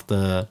based off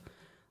the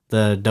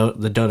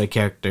Dota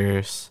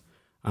characters.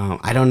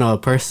 I don't know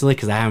it personally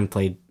because I haven't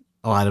played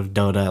a lot of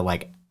Dota,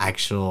 like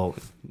actual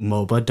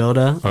MOBA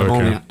Dota.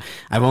 Okay.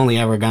 I've only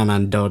ever gone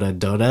on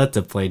Dota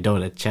to play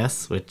Dota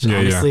chess, which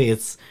honestly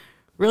it's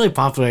really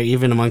popular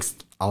even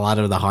amongst a lot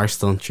of the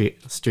Hearthstone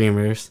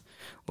streamers,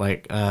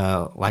 like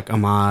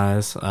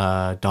Amaz,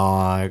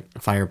 Dog,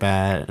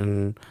 Firebat,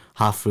 and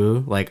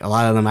Hafu. Like a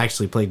lot of them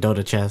actually play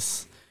Dota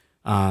chess,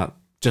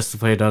 just to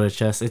play Dota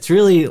chess. It's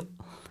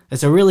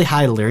a really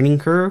high learning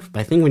curve,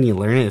 but I think when you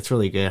learn it, it's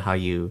really good how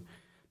you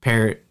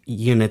pair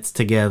units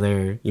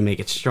together, you make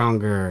it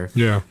stronger,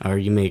 or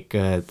you make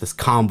this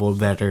combo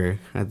better.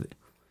 I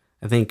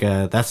think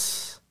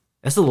that's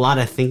a lot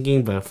of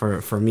thinking, but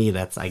for me,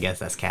 I guess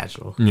that's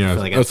casual. Yeah,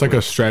 like that's like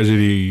a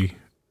strategy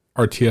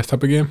RTS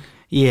type of game.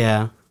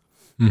 Yeah.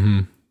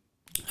 I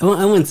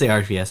wouldn't say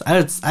RTS.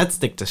 I'd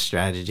stick to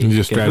strategy.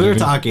 Just If we were strategy.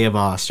 talking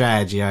about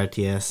strategy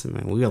RTS,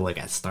 man, we would look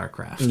at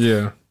StarCraft.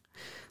 Yeah.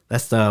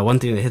 That's the one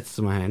thing that hits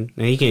to my mind.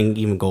 And you can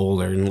even go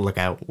older and look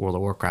at World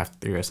of Warcraft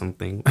 3 or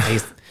something.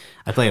 I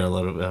played a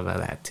little bit of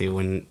that too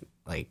when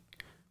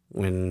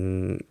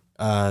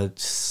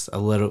Just a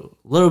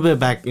little bit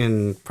back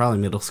in probably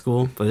middle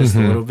school, but just a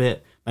little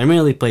bit. I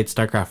mainly played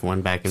StarCraft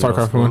 1 back in middle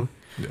StarCraft school. 1?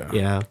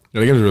 Yeah,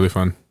 the game's really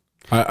fun.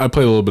 I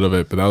played a little bit of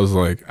it, but that was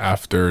like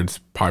after it's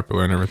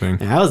popular and everything.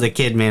 Yeah, I was a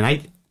kid,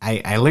 man.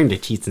 I learned to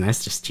cheat and I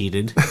just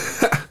cheated.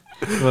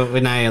 But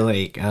when I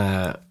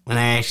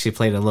actually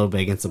played a little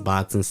bit against the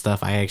bots and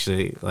stuff, I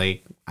actually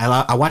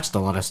I watched a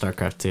lot of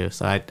StarCraft too.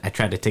 So I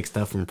tried to take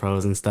stuff from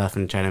pros and stuff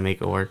and try to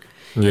make it work.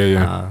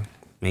 Yeah.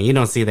 Man, you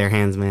don't see their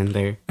hands,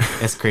 man.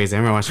 It's crazy. I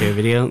remember watching a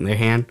video, their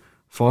hand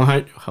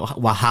 400.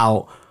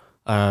 How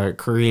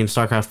Korean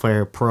StarCraft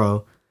player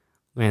pro,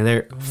 man,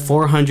 they're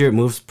 400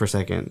 moves per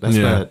second. That's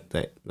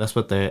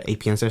what the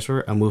APN stands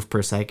for, a move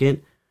per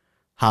second.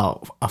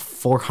 How a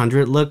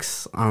 400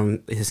 looks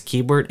on his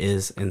keyboard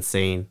is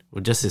insane.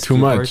 With just his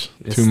keyboard,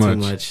 it's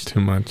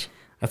too much.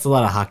 That's a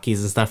lot of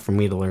hotkeys and stuff for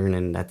me to learn,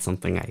 and that's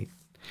something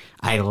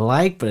I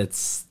like, but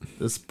it's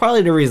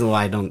probably the reason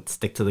why I don't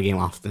stick to the game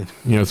often.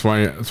 Yeah, that's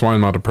why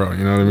I'm not a pro.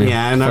 You know what I mean?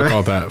 Yeah, I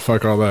know.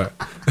 Fuck all that.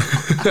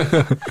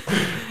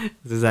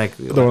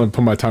 Exactly. I don't want to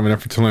put my time and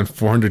effort to learn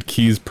 400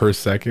 keys per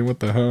second. What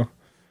the hell?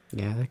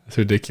 Yeah, It's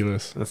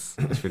ridiculous.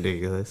 that's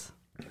ridiculous.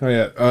 Oh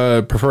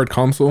yeah. Preferred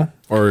console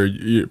or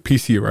your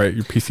PC, right?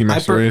 Your PC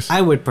master race.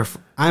 I would prefer.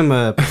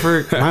 My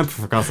preferred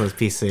console is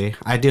PC.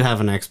 I do have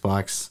an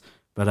Xbox,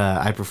 but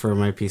I prefer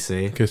my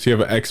PC. Okay, so you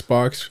have an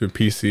Xbox, your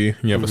PC,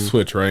 and you have a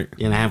Switch, right?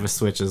 And I have a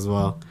Switch as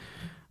well.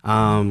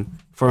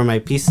 For my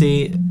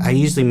PC, I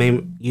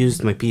usually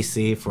use my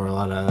PC for a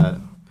lot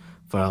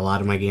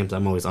of my games.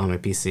 I'm always on my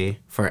PC.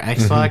 For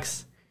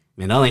Xbox,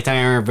 man, the only time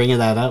I remember bringing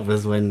that up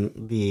was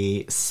when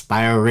the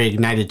Spyro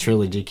Reignited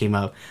trilogy came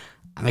out.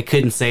 I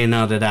couldn't say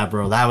no to that,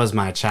 bro. That was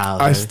my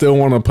childhood. I still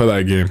want to play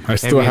that game. I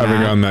still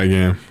haven't gotten that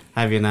game.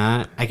 Have you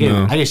not? I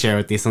can share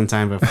it with you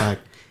sometime, but fuck,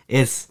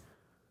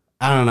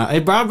 I don't know.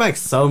 It brought back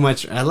so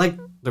much. I like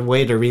the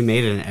way they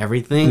remade it and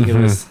everything.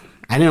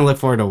 I didn't look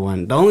forward to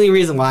one. The only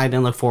reason why I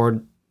didn't look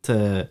forward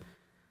to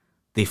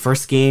the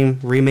first game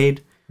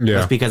remade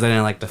was because I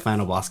didn't like the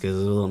final boss because it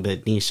was a little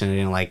bit niche and I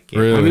didn't like it.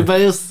 Really? I mean, but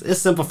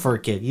it's simple for a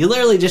kid. You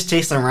literally just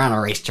chase him around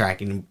a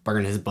racetrack and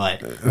burn his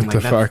butt. What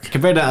the fuck?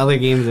 Compared to other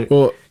games.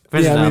 Well,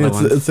 yeah, I mean,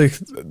 it's like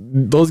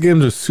those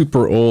games are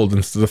super old,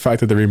 and so the fact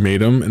that they remade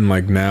them and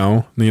like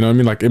now, you know what I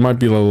mean? Like it might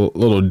be a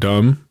little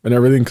dumb and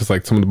everything because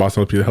like some of the bosses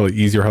might be hella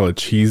easy or hella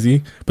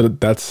cheesy, but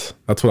that's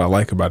what I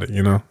like about it.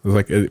 You know, it's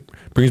like it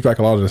brings back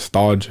a lot of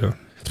nostalgia,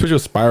 especially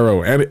with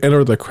Spyro and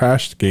or the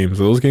Crash games.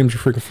 Those games are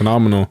freaking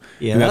phenomenal.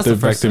 Yeah, that's the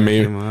first time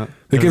they came out.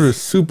 The games are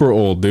super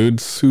old, dude.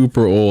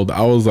 Super old.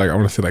 I was like, I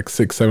want to say like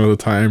 6, 7 at the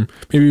time,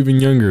 maybe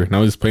even younger. And I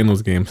was just playing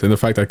those games, and the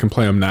fact that I can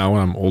play them now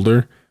when I'm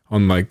older.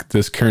 On like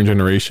this current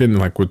generation,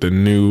 like with the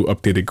new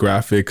updated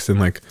graphics and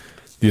like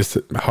just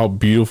how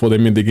beautiful they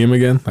made the game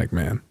again, like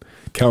man,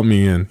 count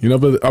me in. You know,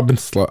 but I've been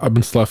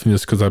sloughing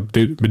just because I've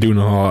been doing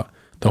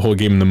the whole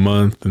game in the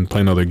month and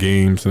playing other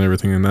games and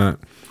everything and that.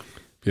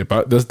 Yeah,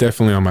 but that's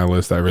definitely on my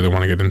list that I really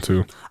want to get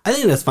into. I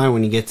think that's fine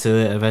when you get to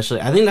it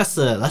eventually. I think that's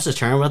the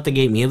charm about the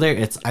game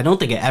either. I don't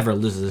think it ever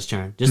loses its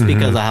charm just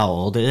because of how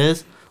old it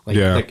is.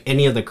 Like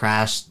any of the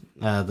Crash.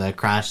 Have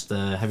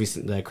you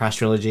seen the Crash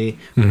trilogy,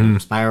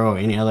 Spyro, or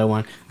any other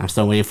one? I'm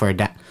still waiting for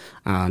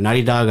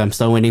Naughty Dog. I'm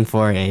still waiting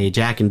for a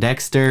Jack and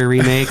Dexter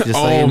remake. Just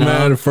so you know.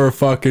 Man, for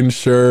fucking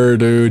sure,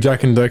 dude.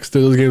 Jack and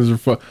Dexter, those games are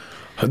fun.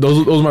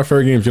 Those are my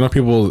favorite games. You know,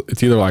 people,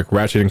 it's either like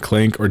Ratchet and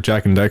Clank or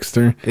Jack and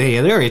Dexter.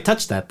 Yeah, they already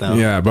touched that though.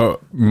 Yeah,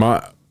 but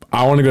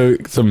I want to go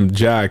some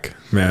Jack,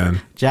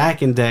 man.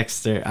 Jack and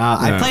Dexter.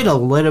 I played a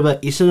little bit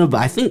each of them, but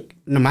I think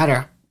no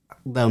matter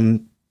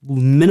the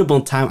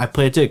minimal time I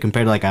put into it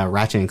compared to like a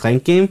Ratchet and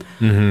Clank game,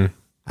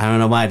 I don't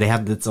know why they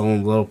have its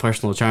own little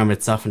personal charm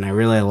itself, and I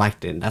really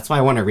liked it. That's why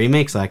I want a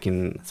remake so I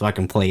can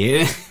play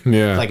it.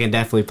 Yeah, so I can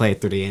definitely play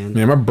it through the end.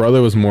 Yeah, my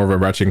brother was more of a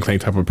Ratchet and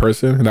Clank type of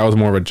person, and I was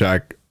more of a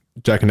Jack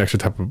and Dexter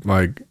type of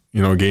like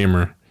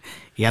gamer.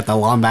 You got the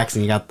Lombax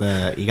and you got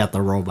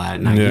the robot.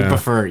 Now you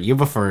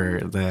prefer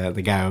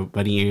the guy with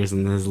bunny ears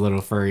and his little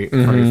furry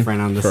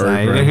friend on the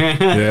side.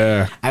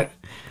 Yeah.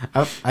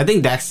 I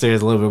think Dexter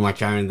is a little bit more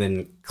charming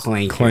than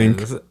Clank.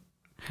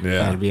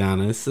 Yeah. To be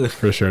honest.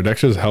 For sure.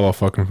 Dexter's hella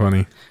fucking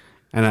funny.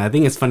 And I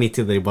think it's funny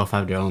too, they both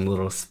have their own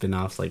little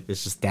spin-offs. Like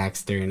it's just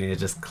Dexter and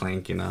it's just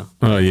Clank, you know.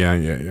 Oh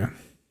yeah.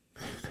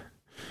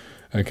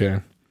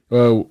 Okay.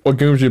 What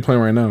games are you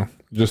playing right now?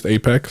 Just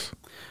Apex?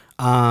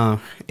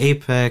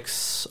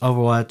 Apex,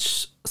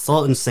 Overwatch,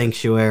 Assault and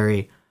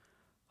Sanctuary,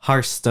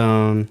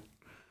 Hearthstone,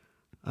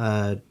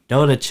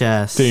 Dota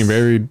Chess. Dang,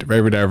 very,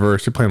 very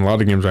diverse. You're playing a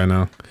lot of games right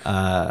now.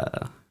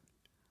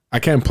 I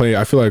can't play.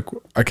 I feel like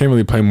I can't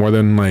really play more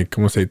than like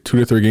I want to say 2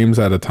 to 3 games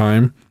at a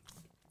time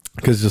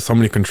because there's so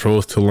many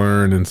controls to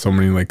learn and so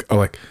many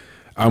like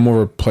I'm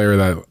more of a player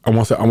that I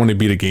want to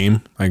beat a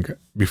game like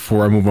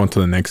before I move on to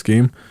the next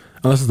game.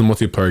 Unless it's a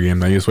multiplayer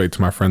game, I just wait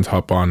till my friends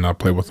hop on and I'll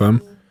play with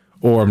them,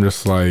 or I'm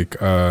just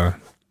like I'll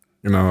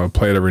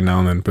play it every now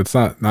and then. But it's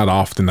not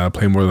often that I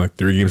play more than like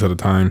 3 games at a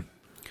time.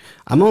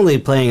 I'm only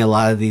playing a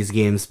lot of these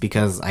games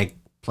because I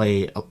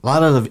play a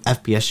lot of the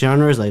FPS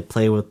genres. I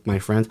play with my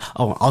friends.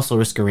 Oh, also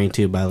Risk of Rain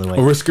 2, by the way.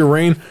 Oh, Risk of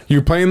Rain?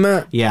 You playing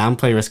that? Yeah, I'm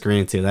playing Risk of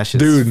Rain 2. That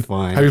shit's Dude,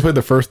 fun. have you played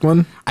the first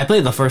one? I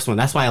played the first one.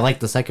 That's why I like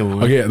the second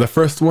one. Okay, the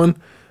first one,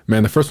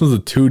 man, the first one's a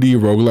 2D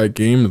roguelike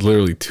game. It's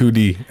literally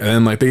 2D. And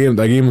then like that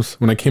game was,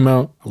 when it came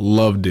out, I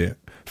loved it.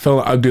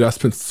 Dude, I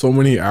spent so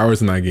many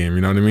hours in that game,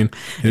 you know what I mean?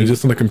 And it was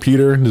just on the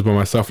computer, just by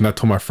myself, and I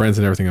told my friends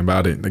and everything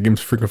about it. That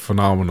game's freaking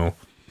phenomenal.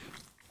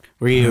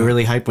 Were you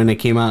really hyped when it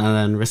came out? And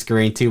then Risk of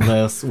Rain 2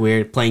 was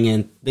weird playing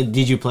in.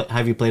 Did you play?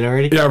 Have you played it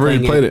already? Yeah, I've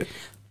already played it.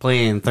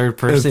 Playing in third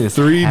person. It's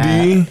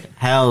 3D.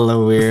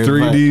 Hella weird.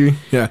 3D.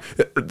 Yeah.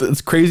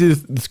 It's crazy.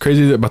 It's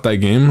crazy about that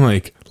game.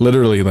 Like,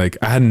 literally, like,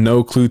 I had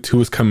no clue 2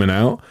 was coming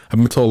out up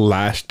until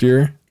last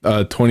year,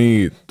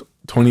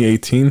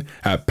 2018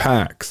 at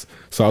PAX.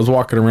 So I was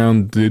walking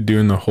around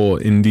doing the whole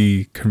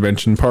indie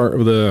convention part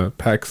of the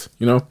PAX,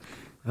 you know?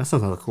 That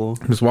sounds hella cool.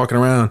 I'm just walking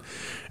around,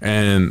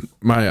 and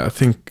my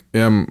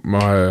Champion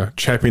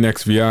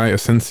XVI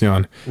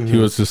Ascension, he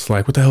was just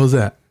like, "What the hell is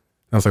that?"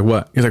 And I was like,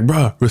 "What?" He's like,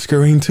 "Bro, Risk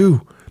of Rain 2."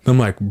 And I'm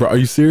like, "Bro, are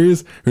you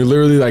serious?" We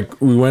literally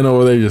we went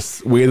over there,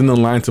 just waited in the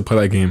line to play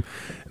that game.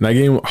 And that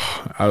game,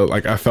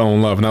 I fell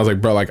in love, and I was like,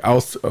 "Bro, like I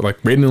was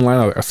like waiting in line,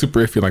 I was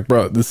super iffy, like,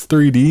 bro, this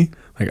 3D."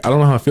 Like, I don't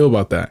know how I feel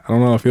about that.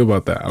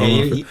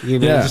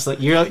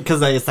 You're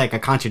because it's like a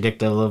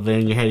contradict a little bit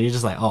in your head. You're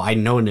just like, oh, I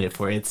know it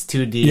for it's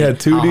 2D. Yeah,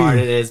 2D. How hard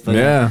it is,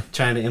 but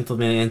trying to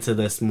implement it into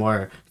this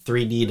more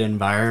 3D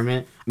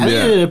environment. I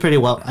think they did it pretty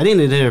well. I think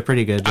they did a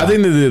pretty good job. I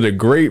think they did a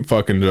great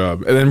fucking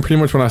job. And then pretty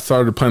much when I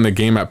started playing the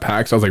game at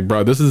PAX, I was like,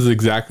 bro, this is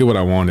exactly what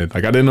I wanted.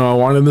 Like, I didn't know I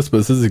wanted this, but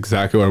this is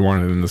exactly what I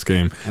wanted in this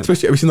game.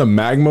 Especially, have you seen the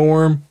magma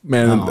worm?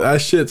 Man,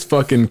 that shit's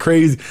fucking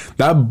crazy.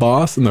 That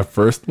boss in the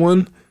first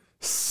one,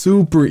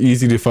 super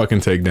easy to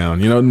fucking take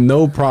down. You know,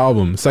 no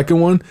problem.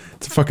 Second one,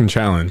 it's a fucking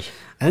challenge.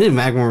 I think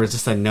Magmar was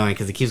just annoying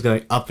because it keeps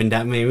going up and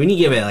down. Man, when you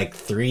give it like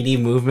 3D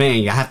movement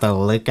and you have to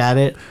look at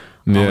it,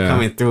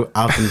 coming through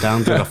up and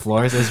down through the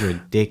floors, it's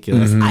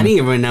ridiculous. I didn't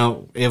even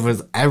know it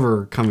was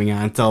ever coming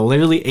out until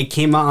literally it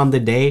came out on the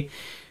day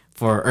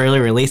for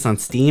early release on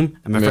Steam.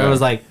 And my friend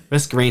was like,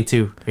 Risk of Rain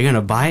 2, are you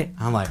gonna buy it?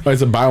 I'm like,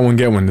 it's a buy one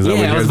get one. Is that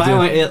what it was buy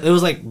one. It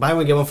was like buy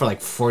one get one for like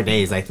 4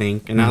 days, I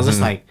think. And I was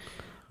just like,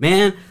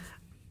 man,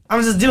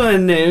 I'm just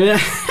doing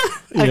it.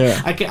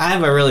 I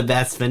have a really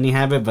bad spending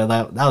habit, but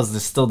that was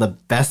just still the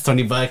best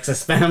 $20 I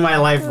spent in my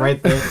life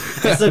right there.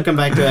 I still come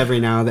back to it every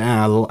now and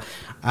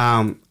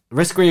then.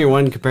 Risk of Rain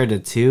 1 compared to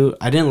 2,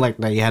 I didn't like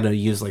that you had to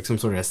use like some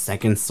sort of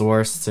second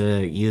source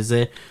to use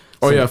it.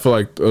 Oh, so, for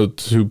like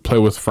to play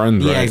with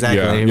friends, right? Yeah, exactly.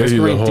 Yeah, you use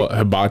the whole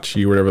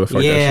hibachi, whatever the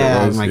fuck that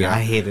shit was. Oh my God,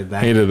 I hated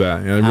that.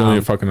 Yeah,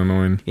 really fucking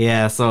annoying.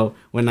 Yeah, so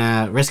when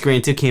Risk of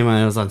Rain 2 came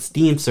out, it was on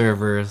Steam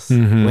servers,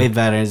 way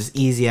better. It was just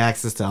easy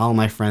access to all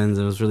my friends.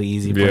 It was really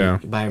easy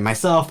by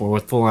myself or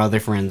with 4 other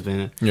friends.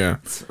 Yeah.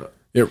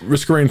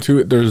 Risk of Rain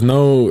 2,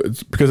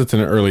 it's because it's in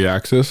early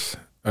access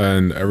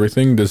and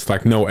everything, there's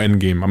like no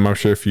end game. I'm not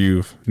sure if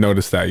you've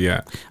noticed that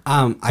yet.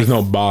 There's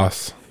no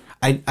boss.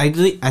 I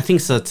think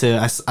so too.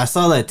 I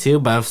saw that too,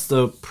 but I was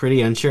still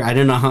pretty unsure. I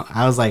didn't know how.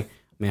 I was like,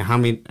 man, how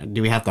many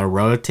do we have to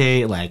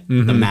rotate like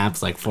the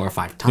maps like 4 or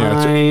 5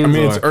 times?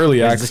 It's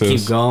early access. Just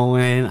keep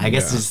going. I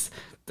guess just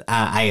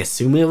I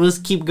assume it was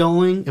keep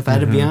going. If I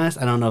had to be honest,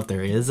 I don't know if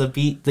there is a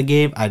beat the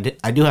game. I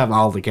do have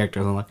all the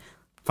characters. I'm like,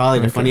 probably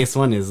the funniest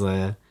one is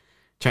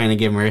trying to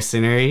get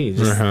mercenary.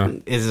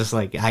 It's just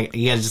like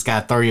you guys just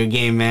gotta throw your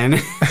game, man.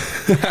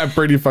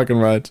 Pretty fucking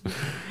much.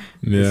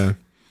 Yeah.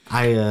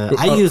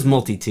 I use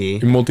multi-T.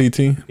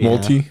 Multi-T?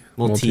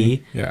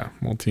 Multi. Yeah,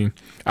 multi.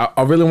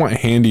 I really want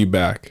Handy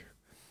back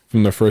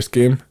from the first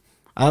game.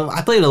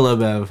 I played a little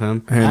bit of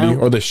him. Handy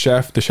or the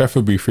chef. The chef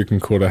would be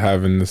freaking cool to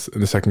have in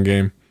the second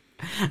game.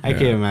 I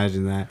can't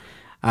imagine that.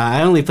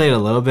 I only played a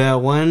little bit at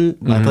one,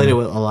 but I played it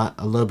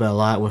a little bit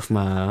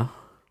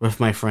with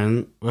my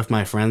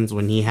friends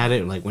when he had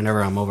it. Like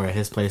whenever I'm over at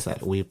his place,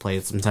 we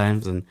played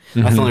sometimes, and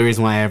that's the only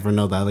reason why I ever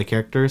know the other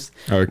characters.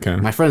 Okay.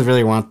 My friends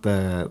really want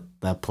the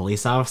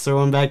police officer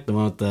one back, the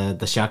one with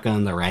the shotgun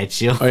and the riot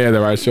shield. Oh yeah,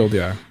 the riot shield.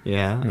 Yeah.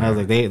 Yeah. I was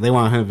like, they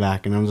want him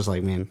back, and I'm just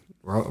like, man,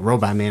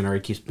 Robot Man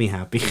already keeps me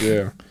happy.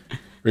 Yeah.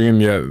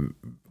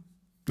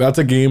 That's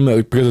a game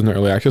that, because it's in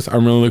early access,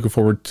 I'm really looking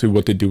forward to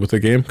what they do with the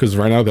game, because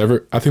right now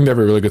I think they have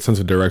a really good sense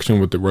of direction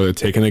with where they're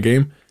taking the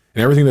game,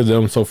 and everything they've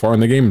done so far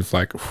in the game is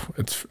like,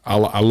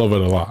 I love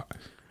it a lot.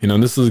 You know,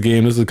 this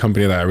is a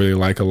company that I really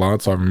like a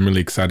lot, so I'm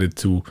really excited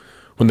to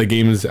when the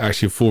game is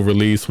actually full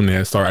release, when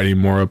they start adding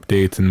more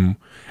updates and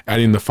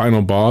adding the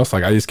final boss.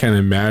 Like, I just can't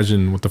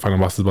imagine what the final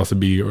boss is about to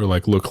be or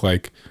like look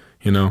like,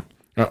 you know,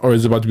 or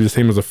is it about to be the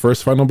same as the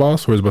first final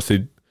boss, or is it about to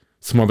be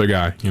some other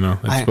guy, you know?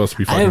 It's supposed to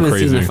be fucking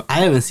crazy.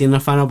 I haven't seen the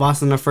final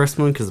boss in the first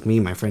one because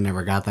my friend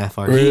never got that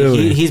far.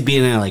 Really? He's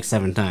beaten it like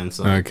 7 times.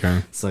 So,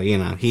 okay. So, you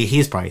know,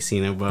 he's probably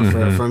seen it. But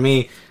for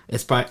me,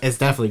 it's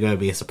definitely going to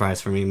be a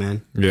surprise for me,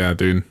 man. Yeah,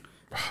 dude.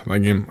 That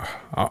game,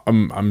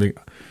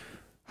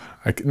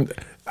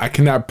 I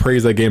cannot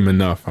praise that game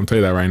enough. I'm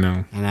telling you that right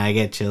now. And I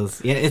get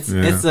chills. Yeah,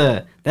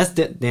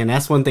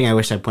 that's one thing I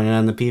wish I pointed out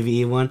on the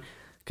PvE one,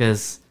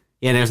 because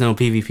there's no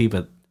PvP,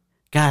 but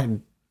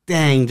God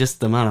dang, just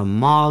the amount of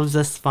mobs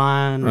that's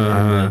fun,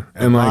 the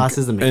and like,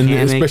 bosses, the and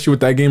mechanics. especially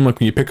with that game, like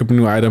when you pick up a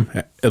new item,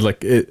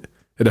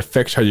 it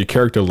affects how your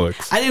character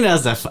looks I think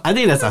that's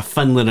a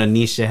fun little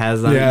niche it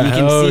has. On.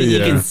 Yeah, You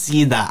can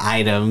see the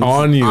items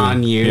on you.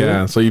 On you.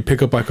 Yeah, so you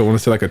pick up like I want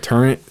to say like a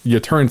turret. Your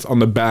turret's on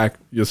the back,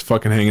 just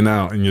fucking hanging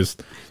out, and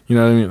just you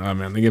know what I mean. Oh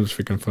man, the game's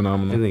freaking I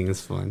phenomenal. think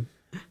it's fun.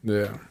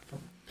 Yeah.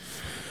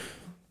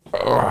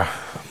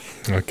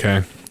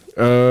 Okay.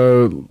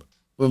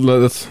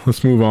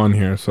 Let's move on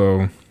here.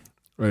 So,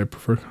 I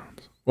prefer.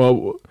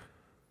 Well,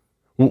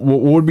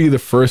 what would be the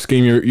first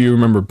game you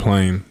remember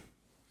playing?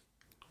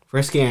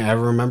 First game I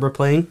ever remember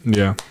playing.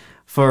 Yeah.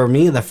 For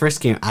me, the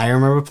first game I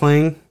remember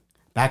playing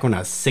back when I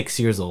was 6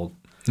 years old.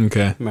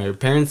 Okay. My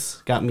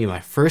parents got me my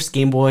first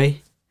Game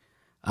Boy,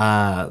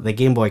 the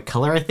Game Boy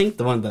Color, I think,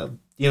 the one that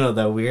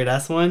the weird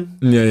ass one.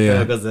 Yeah, yeah.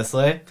 That goes this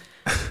way.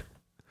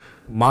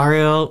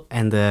 Mario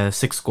and the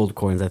 6 gold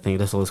coins, I think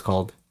that's what it's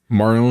called.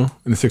 Mario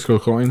and the 6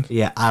 gold coins.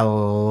 Yeah, I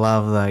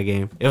love that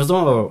game. It was the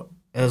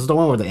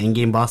one where the end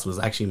game boss was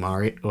actually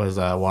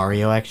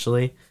Wario,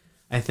 actually,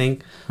 I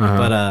think.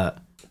 But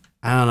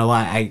I don't know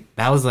why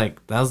that was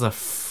the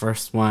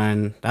first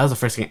one. That was the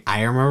first game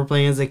I remember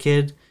playing as a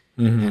kid,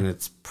 and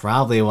it's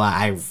probably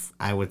why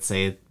I would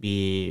say it'd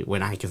be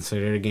when I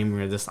considered a game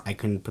where I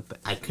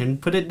couldn't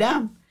put it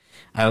down.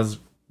 I was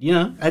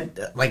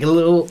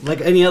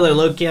like any other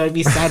little kid, I'd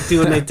be sad too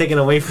when they take it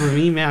away from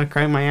me. Man, I'd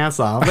cry my ass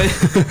off.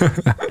 That's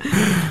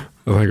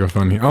like a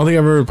funny. I don't think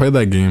I've ever played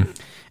that game.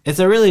 It's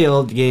a really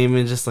old game,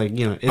 and just like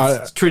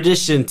it's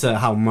tradition to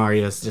how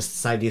Mario's just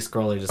side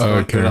scroller, just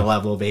going through the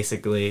level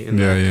basically. And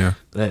yeah.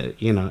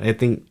 I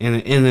think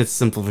in its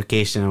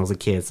simplification, I was a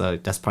kid, so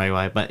that's probably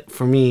why. But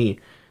for me,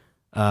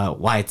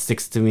 why it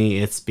sticks to me,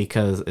 it's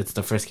because it's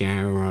the first game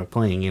I remember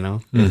playing.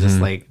 It's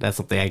just like that's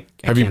something I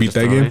have you beat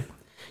that game?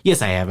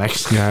 Yes, I have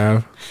actually. Yeah, I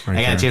have. Okay.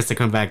 I got a chance to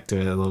come back to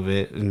it a little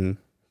bit and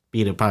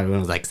beat it probably when I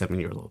was like 7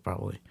 years old,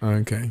 probably.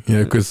 Okay,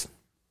 yeah, because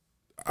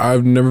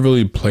I've never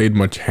really played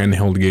much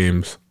handheld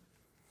games,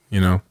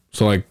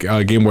 So like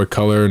Game Boy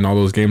Color and all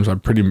those games, I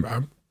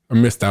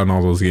missed out on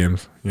all those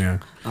games. Yeah,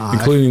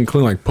 including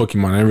like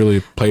Pokemon. I never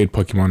really played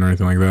Pokemon or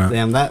anything like that.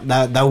 Damn,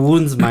 that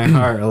wounds my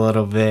heart a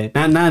little bit.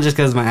 Not just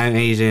because I'm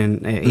Asian,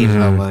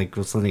 like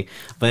something,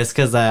 but it's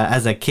because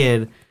as a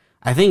kid,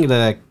 I think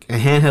the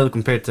handheld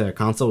compared to a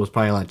console was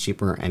probably a lot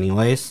cheaper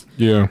anyways.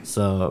 Yeah.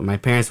 So my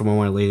parents were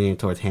more leaning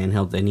towards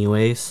handheld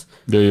anyways.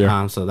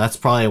 Yeah. So that's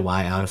probably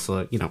why I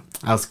also,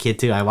 I was a kid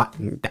too.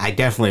 I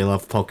definitely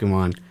love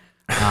Pokemon.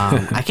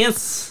 I can't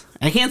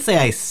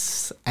say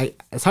it's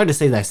hard to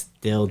say that I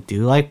still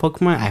do like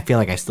Pokemon. I feel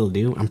like I still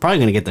do. I'm probably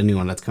gonna get the new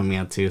one that's coming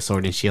out too,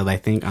 Sword and Shield. I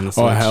think on the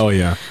Switch. Oh hell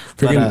yeah!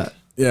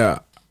 Yeah.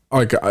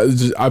 Like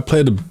I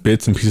played the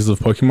bits and pieces of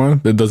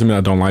Pokemon. That doesn't mean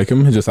I don't like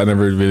them. It's just I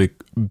never really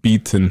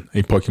beaten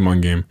a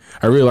Pokemon game.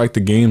 I really like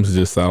the games. It's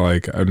just that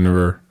like I've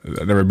never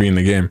been in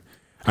the game.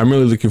 I'm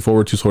really looking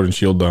forward to Sword and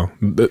Shield though.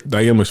 That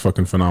game was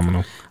fucking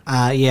phenomenal.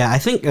 Yeah, I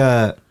think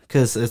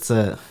because it's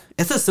a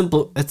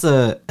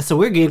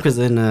weird game because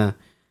in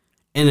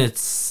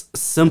its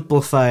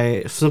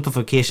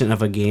simplification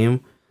of a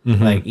game,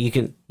 like you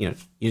can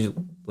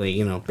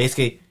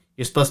basically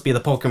you're supposed to be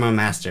the Pokemon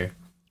master.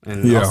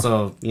 And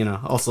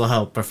also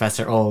help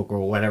Professor Oak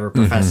or whatever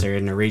professor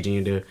in the region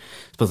you do.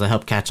 Supposed to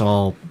help catch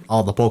all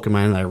the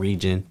Pokemon in that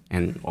region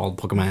and all the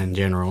Pokemon in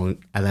general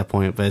at that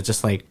point. But it's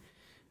just like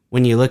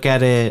when you look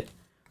at it,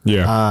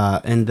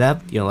 in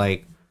depth, you're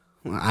like,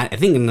 I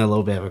think in a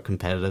little bit of a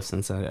competitive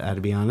sense. I had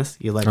to be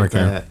honest. You like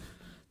the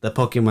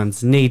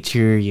Pokemon's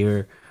nature.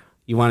 You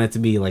want it to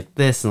be like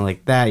this and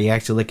like that. You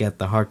actually look at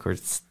the hardcore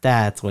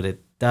stats, what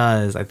it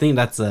does. I think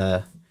that's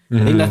a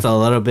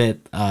little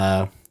bit.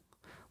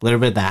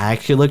 That I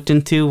actually looked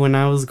into when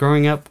I was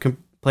growing up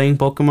playing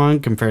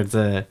Pokemon compared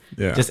to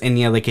just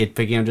any other kid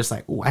picking up. Just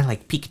like, oh, I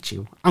like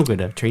Pikachu. I'm going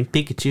to train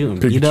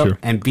Pikachu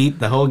and beat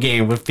the whole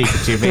game with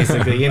Pikachu,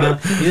 basically. You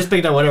just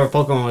picked up whatever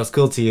Pokemon was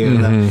cool to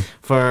you.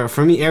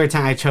 For me, every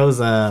time I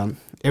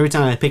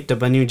picked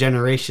up a new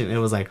generation, it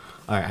was like,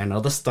 all right, I know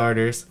the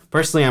starters.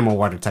 Personally, I'm a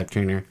water type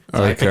trainer,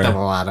 so I picked up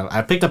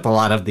a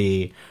lot of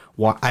the.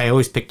 I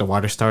always pick the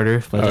water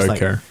starters, but I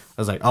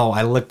was like, oh,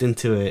 I looked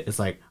into it. It's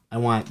like, I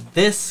want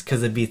this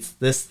because it beats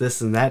this,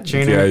 and that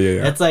trainer.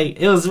 Yeah. It's like,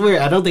 it was weird.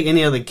 I don't think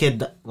any other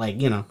kid,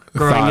 growing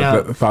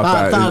up,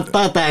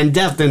 thought that in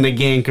depth in the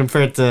game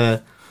compared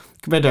to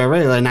a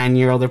regular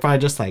 9-year-old. They're probably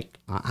just like,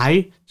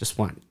 I just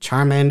want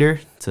Charmander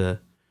to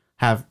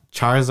have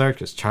Charizard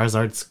because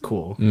Charizard's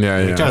cool.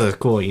 Yeah. Charizard's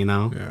cool, Yeah,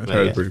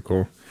 Charizard's pretty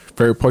cool.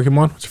 Favorite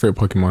Pokemon? What's your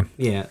favorite Pokemon?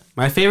 Yeah,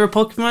 my favorite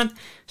Pokemon?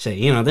 Shit,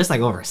 there's like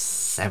over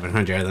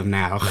 700 of them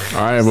now. All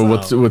right, but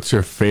what's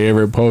your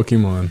favorite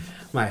Pokemon?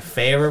 My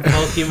favorite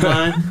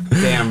Pokemon?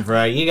 Damn,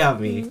 bro, you got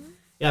me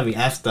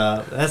effed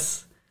up.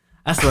 That's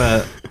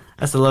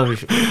the lovely.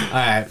 All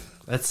right,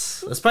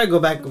 let's probably go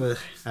back with.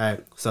 All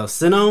right, so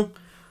Sinnoh,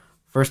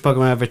 first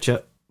Pokemon I ever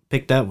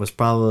picked up was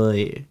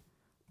probably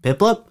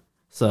Piplup.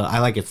 So I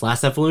like its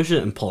last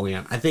evolution,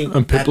 Empoleon. I think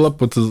And Piplup,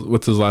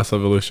 what's his last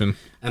evolution?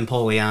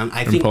 Empoleon.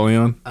 I think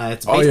Empoleon?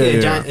 it's basically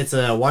a giant. yeah. It's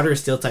a water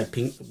steel type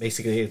pink.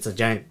 Basically, it's a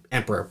giant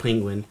emperor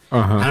penguin.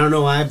 Uh-huh. I don't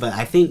know why, but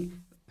I think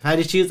if I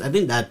had to choose, I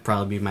think that'd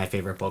probably be my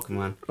favorite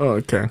Pokemon. Oh,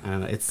 okay. I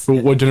don't know. It's So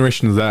what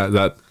generation is that? Is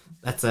that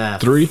that's a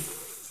 3?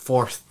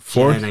 fourth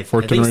Fourth? gen.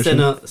 Fourth I think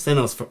generation?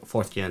 Sinnoh's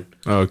fourth gen.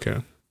 Oh, okay.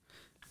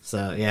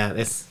 So yeah,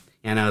 it's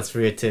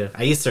weird too.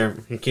 I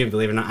can't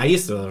believe it or not, I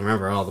used to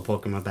remember all the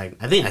Pokemon back.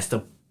 I think I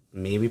still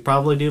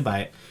probably do,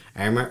 but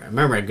I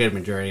remember a good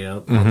majority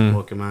of all Mm-hmm.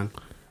 the Pokemon.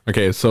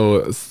 Okay,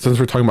 so since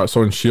we're talking about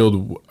Sword and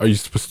Shield, are you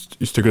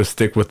still gonna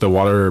stick with the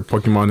water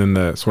Pokemon in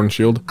the Sword and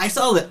Shield? I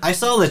saw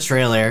the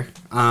trailer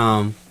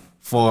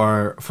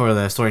for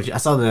the Sword. I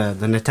saw the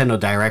Nintendo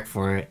Direct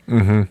for it.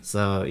 Mm-hmm.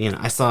 So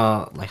I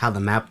saw like how the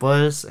map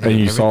was, And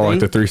you saw like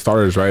the 3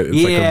 starters, right? It's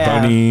like a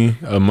Yeah. bunny,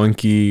 a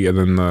monkey, and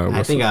then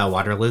I think a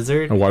water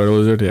lizard. a water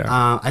lizard.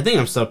 Yeah. I think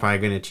I'm still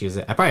probably gonna choose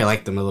it. I probably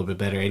like them a little bit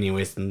better,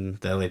 anyways, than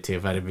the other two.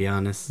 If I had to be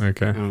honest.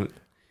 Okay.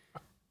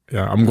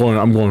 Yeah, I'm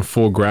going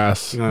full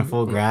grass. You going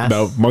full grass?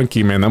 That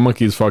monkey, man, that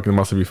monkey is fucking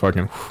must be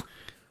fucking.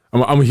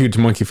 I'm a huge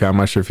monkey fan. I'm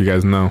not sure if you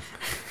guys know.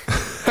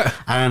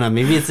 I don't know.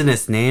 Maybe it's in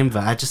its name,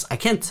 but I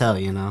can't tell.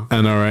 I know,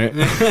 right?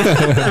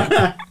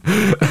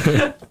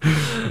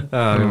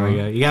 Oh my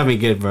god, you got me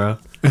good, bro.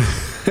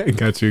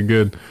 Got you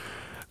good.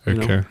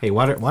 Okay. Hey,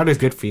 water's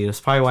good for you.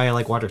 That's probably why I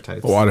like water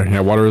types. Water, yeah,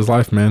 water is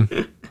life, man.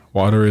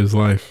 Water is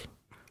life.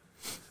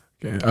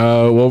 Okay.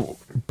 Well,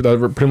 that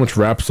pretty much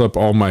wraps up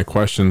all my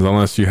questions,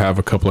 unless you have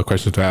a couple of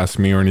questions to ask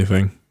me or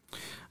anything.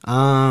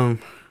 I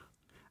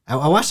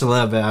watched a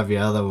little bit of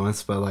your other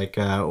ones, but like,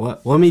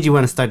 what made you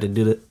want to start to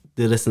do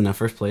this in the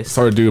first place?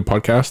 Started to do a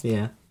podcast.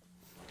 Yeah.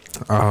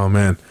 Oh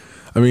man,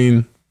 I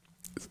mean,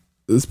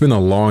 it's been a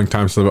long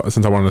time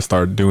since I wanted to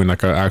start doing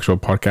like an actual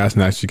podcast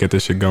and actually get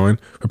this shit going.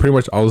 But pretty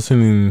much, I was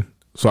listening.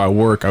 So I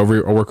work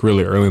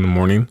really early in the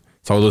morning,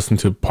 so I was listening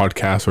to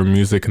podcasts or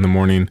music in the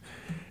morning,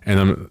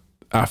 and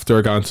after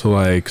I got into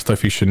like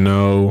Stuff You Should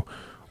Know,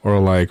 or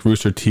like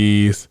Rooster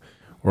Teeth,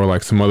 or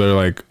like some other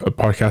like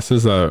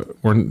podcasts that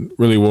weren't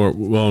really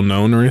well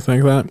known or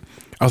anything like that,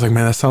 I was like,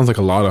 man, that sounds like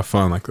a lot of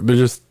fun. Like they're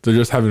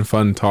just having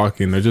fun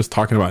talking. They're just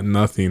talking about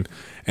nothing,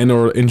 and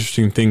or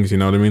interesting things. You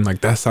know what I mean?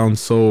 Like that sounds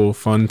so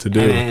fun to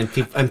do.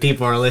 And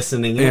people are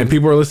listening in. And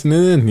people are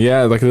listening in.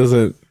 Yeah, like it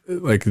doesn't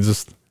like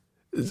it's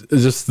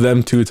just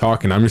them two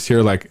talking. I'm just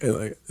here like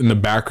in the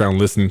background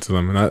listening to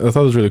them, and I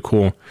thought it was really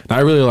cool. And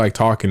I really like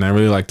talking. I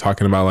really like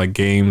talking about like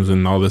games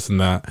and all this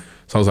and that.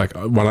 So I was like,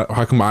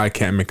 how come I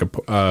can't make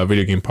a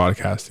video game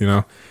podcast? You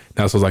know?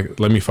 And so I was like,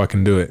 let me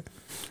fucking do it.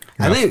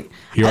 I think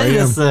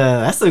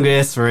that's some good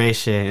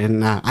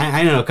inspiration, and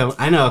I know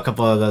a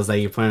couple of those that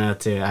you pointed out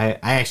too. I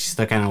actually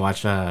still kind of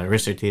watch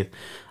Rooster Teeth.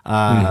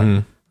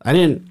 I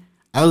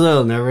was a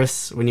little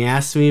nervous when you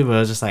asked me, but I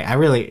was just like,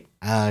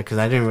 because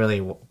I didn't really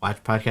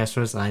watch podcasts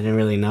first, and I didn't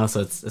really know.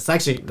 So it's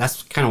actually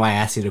that's kind of why I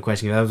asked you the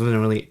question, because I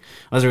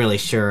wasn't really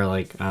sure.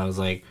 Like I was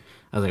like,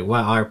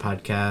 what are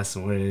podcasts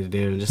and what do they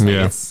do? And just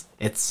like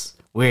it's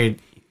weird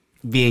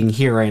being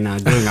here right now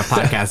doing a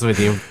podcast with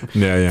you.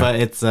 Yeah. But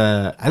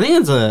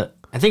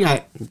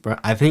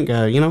I think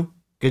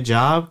good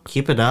job,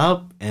 keep it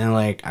up, and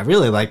like I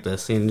really like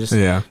this, and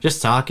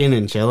just talking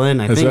and chilling.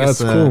 I think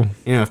it's cool.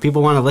 If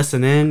people want to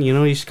listen in,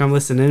 you should come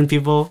listen in,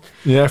 people.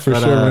 Yeah, for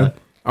sure, man.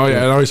 Oh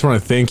yeah, I always want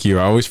to thank you.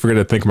 I always forget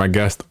to thank my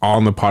guest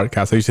on the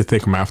podcast. I used to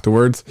thank them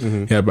afterwards.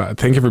 Mm-hmm. Yeah, but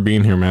thank you for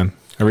being here, man.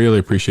 I really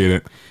appreciate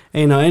it.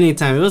 Hey,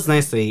 anytime. It was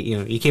nice that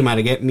you came out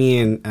to get me,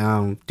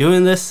 and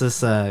doing this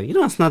is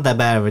it's not that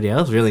bad of a deal.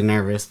 I was really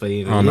nervous, but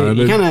you kind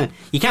of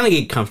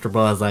get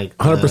comfortable as like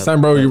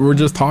 100%, bro. You were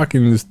just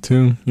talking this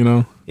too,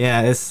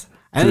 Yeah,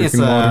 I think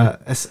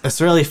it's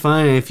really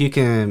fun, and if you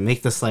can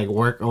make this like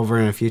work over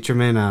in the future,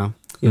 man.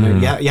 You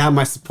have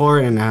my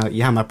support, and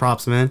you have my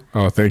props, man.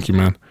 Oh, thank you,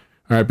 man.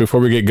 All right, before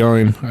we get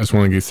going, I just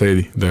want to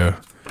say the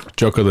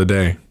joke of the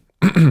day.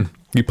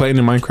 You play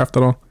any Minecraft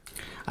at all?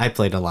 I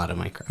played a lot of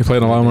Minecraft. You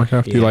played a lot of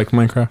Minecraft? Do you like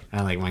Minecraft?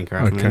 I like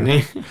Minecraft, okay.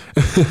 Man.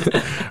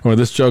 Well,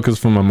 this joke is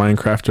from a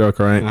Minecraft joke,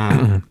 all right?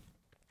 I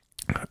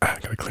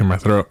gotta clear my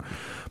throat.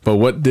 But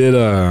what did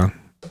a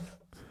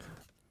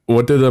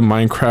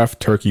Minecraft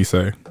turkey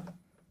say?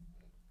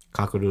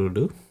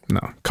 Cock-a-doodle-doo?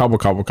 No. Cobble,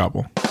 cobble,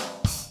 cobble.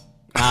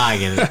 I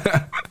get it.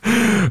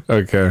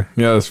 Okay.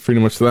 Yeah, that's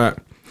pretty much that.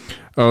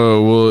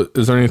 Well,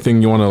 is there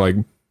anything you want to like?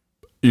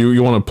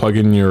 You want to plug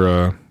in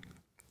your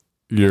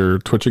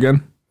Twitch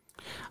again?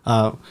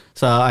 So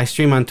I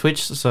stream on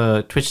Twitch.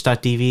 So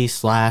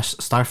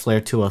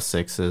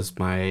twitch.tv/starflare206 is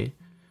my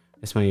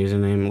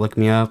username. Look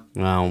me up.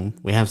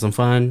 We have some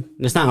fun.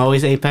 It's not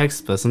always Apex,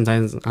 but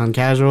sometimes on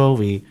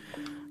casual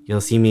you'll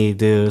see me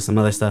do some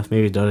other stuff.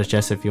 Maybe Dota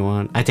chess if you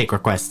want. I take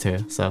requests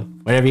too. So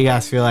whatever you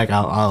guys feel like,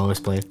 I'll always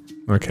play.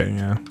 Okay,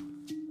 yeah.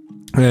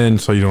 And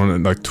so you don't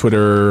want like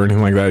Twitter or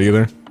anything like that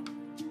either?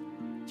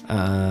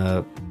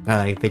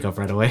 I think of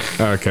right away.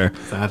 Okay.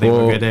 So I think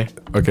we're good there.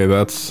 Okay,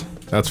 that's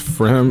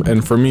for him.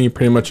 And for me,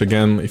 pretty much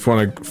again, if you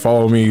want to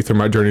follow me through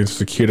my journey to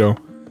Sekido,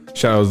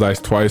 Shadows Dice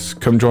Twice,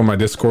 come join my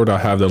Discord. I'll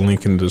have the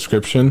link in the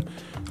description.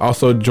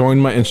 Also, join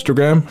my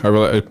Instagram.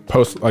 I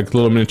post like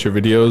little miniature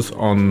videos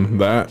on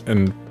that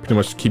and pretty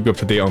much keep you up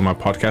to date on my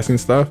podcasting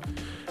stuff.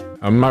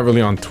 I'm not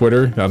really on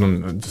Twitter.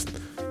 I'm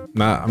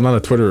not a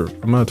Twitter.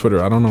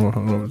 I don't know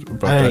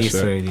about I that ain't shit.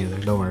 used to it either.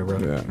 Don't worry, bro.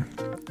 Yeah.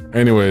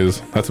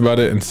 Anyways, that's about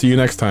it, and see you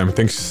next time.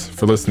 Thanks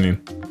for listening.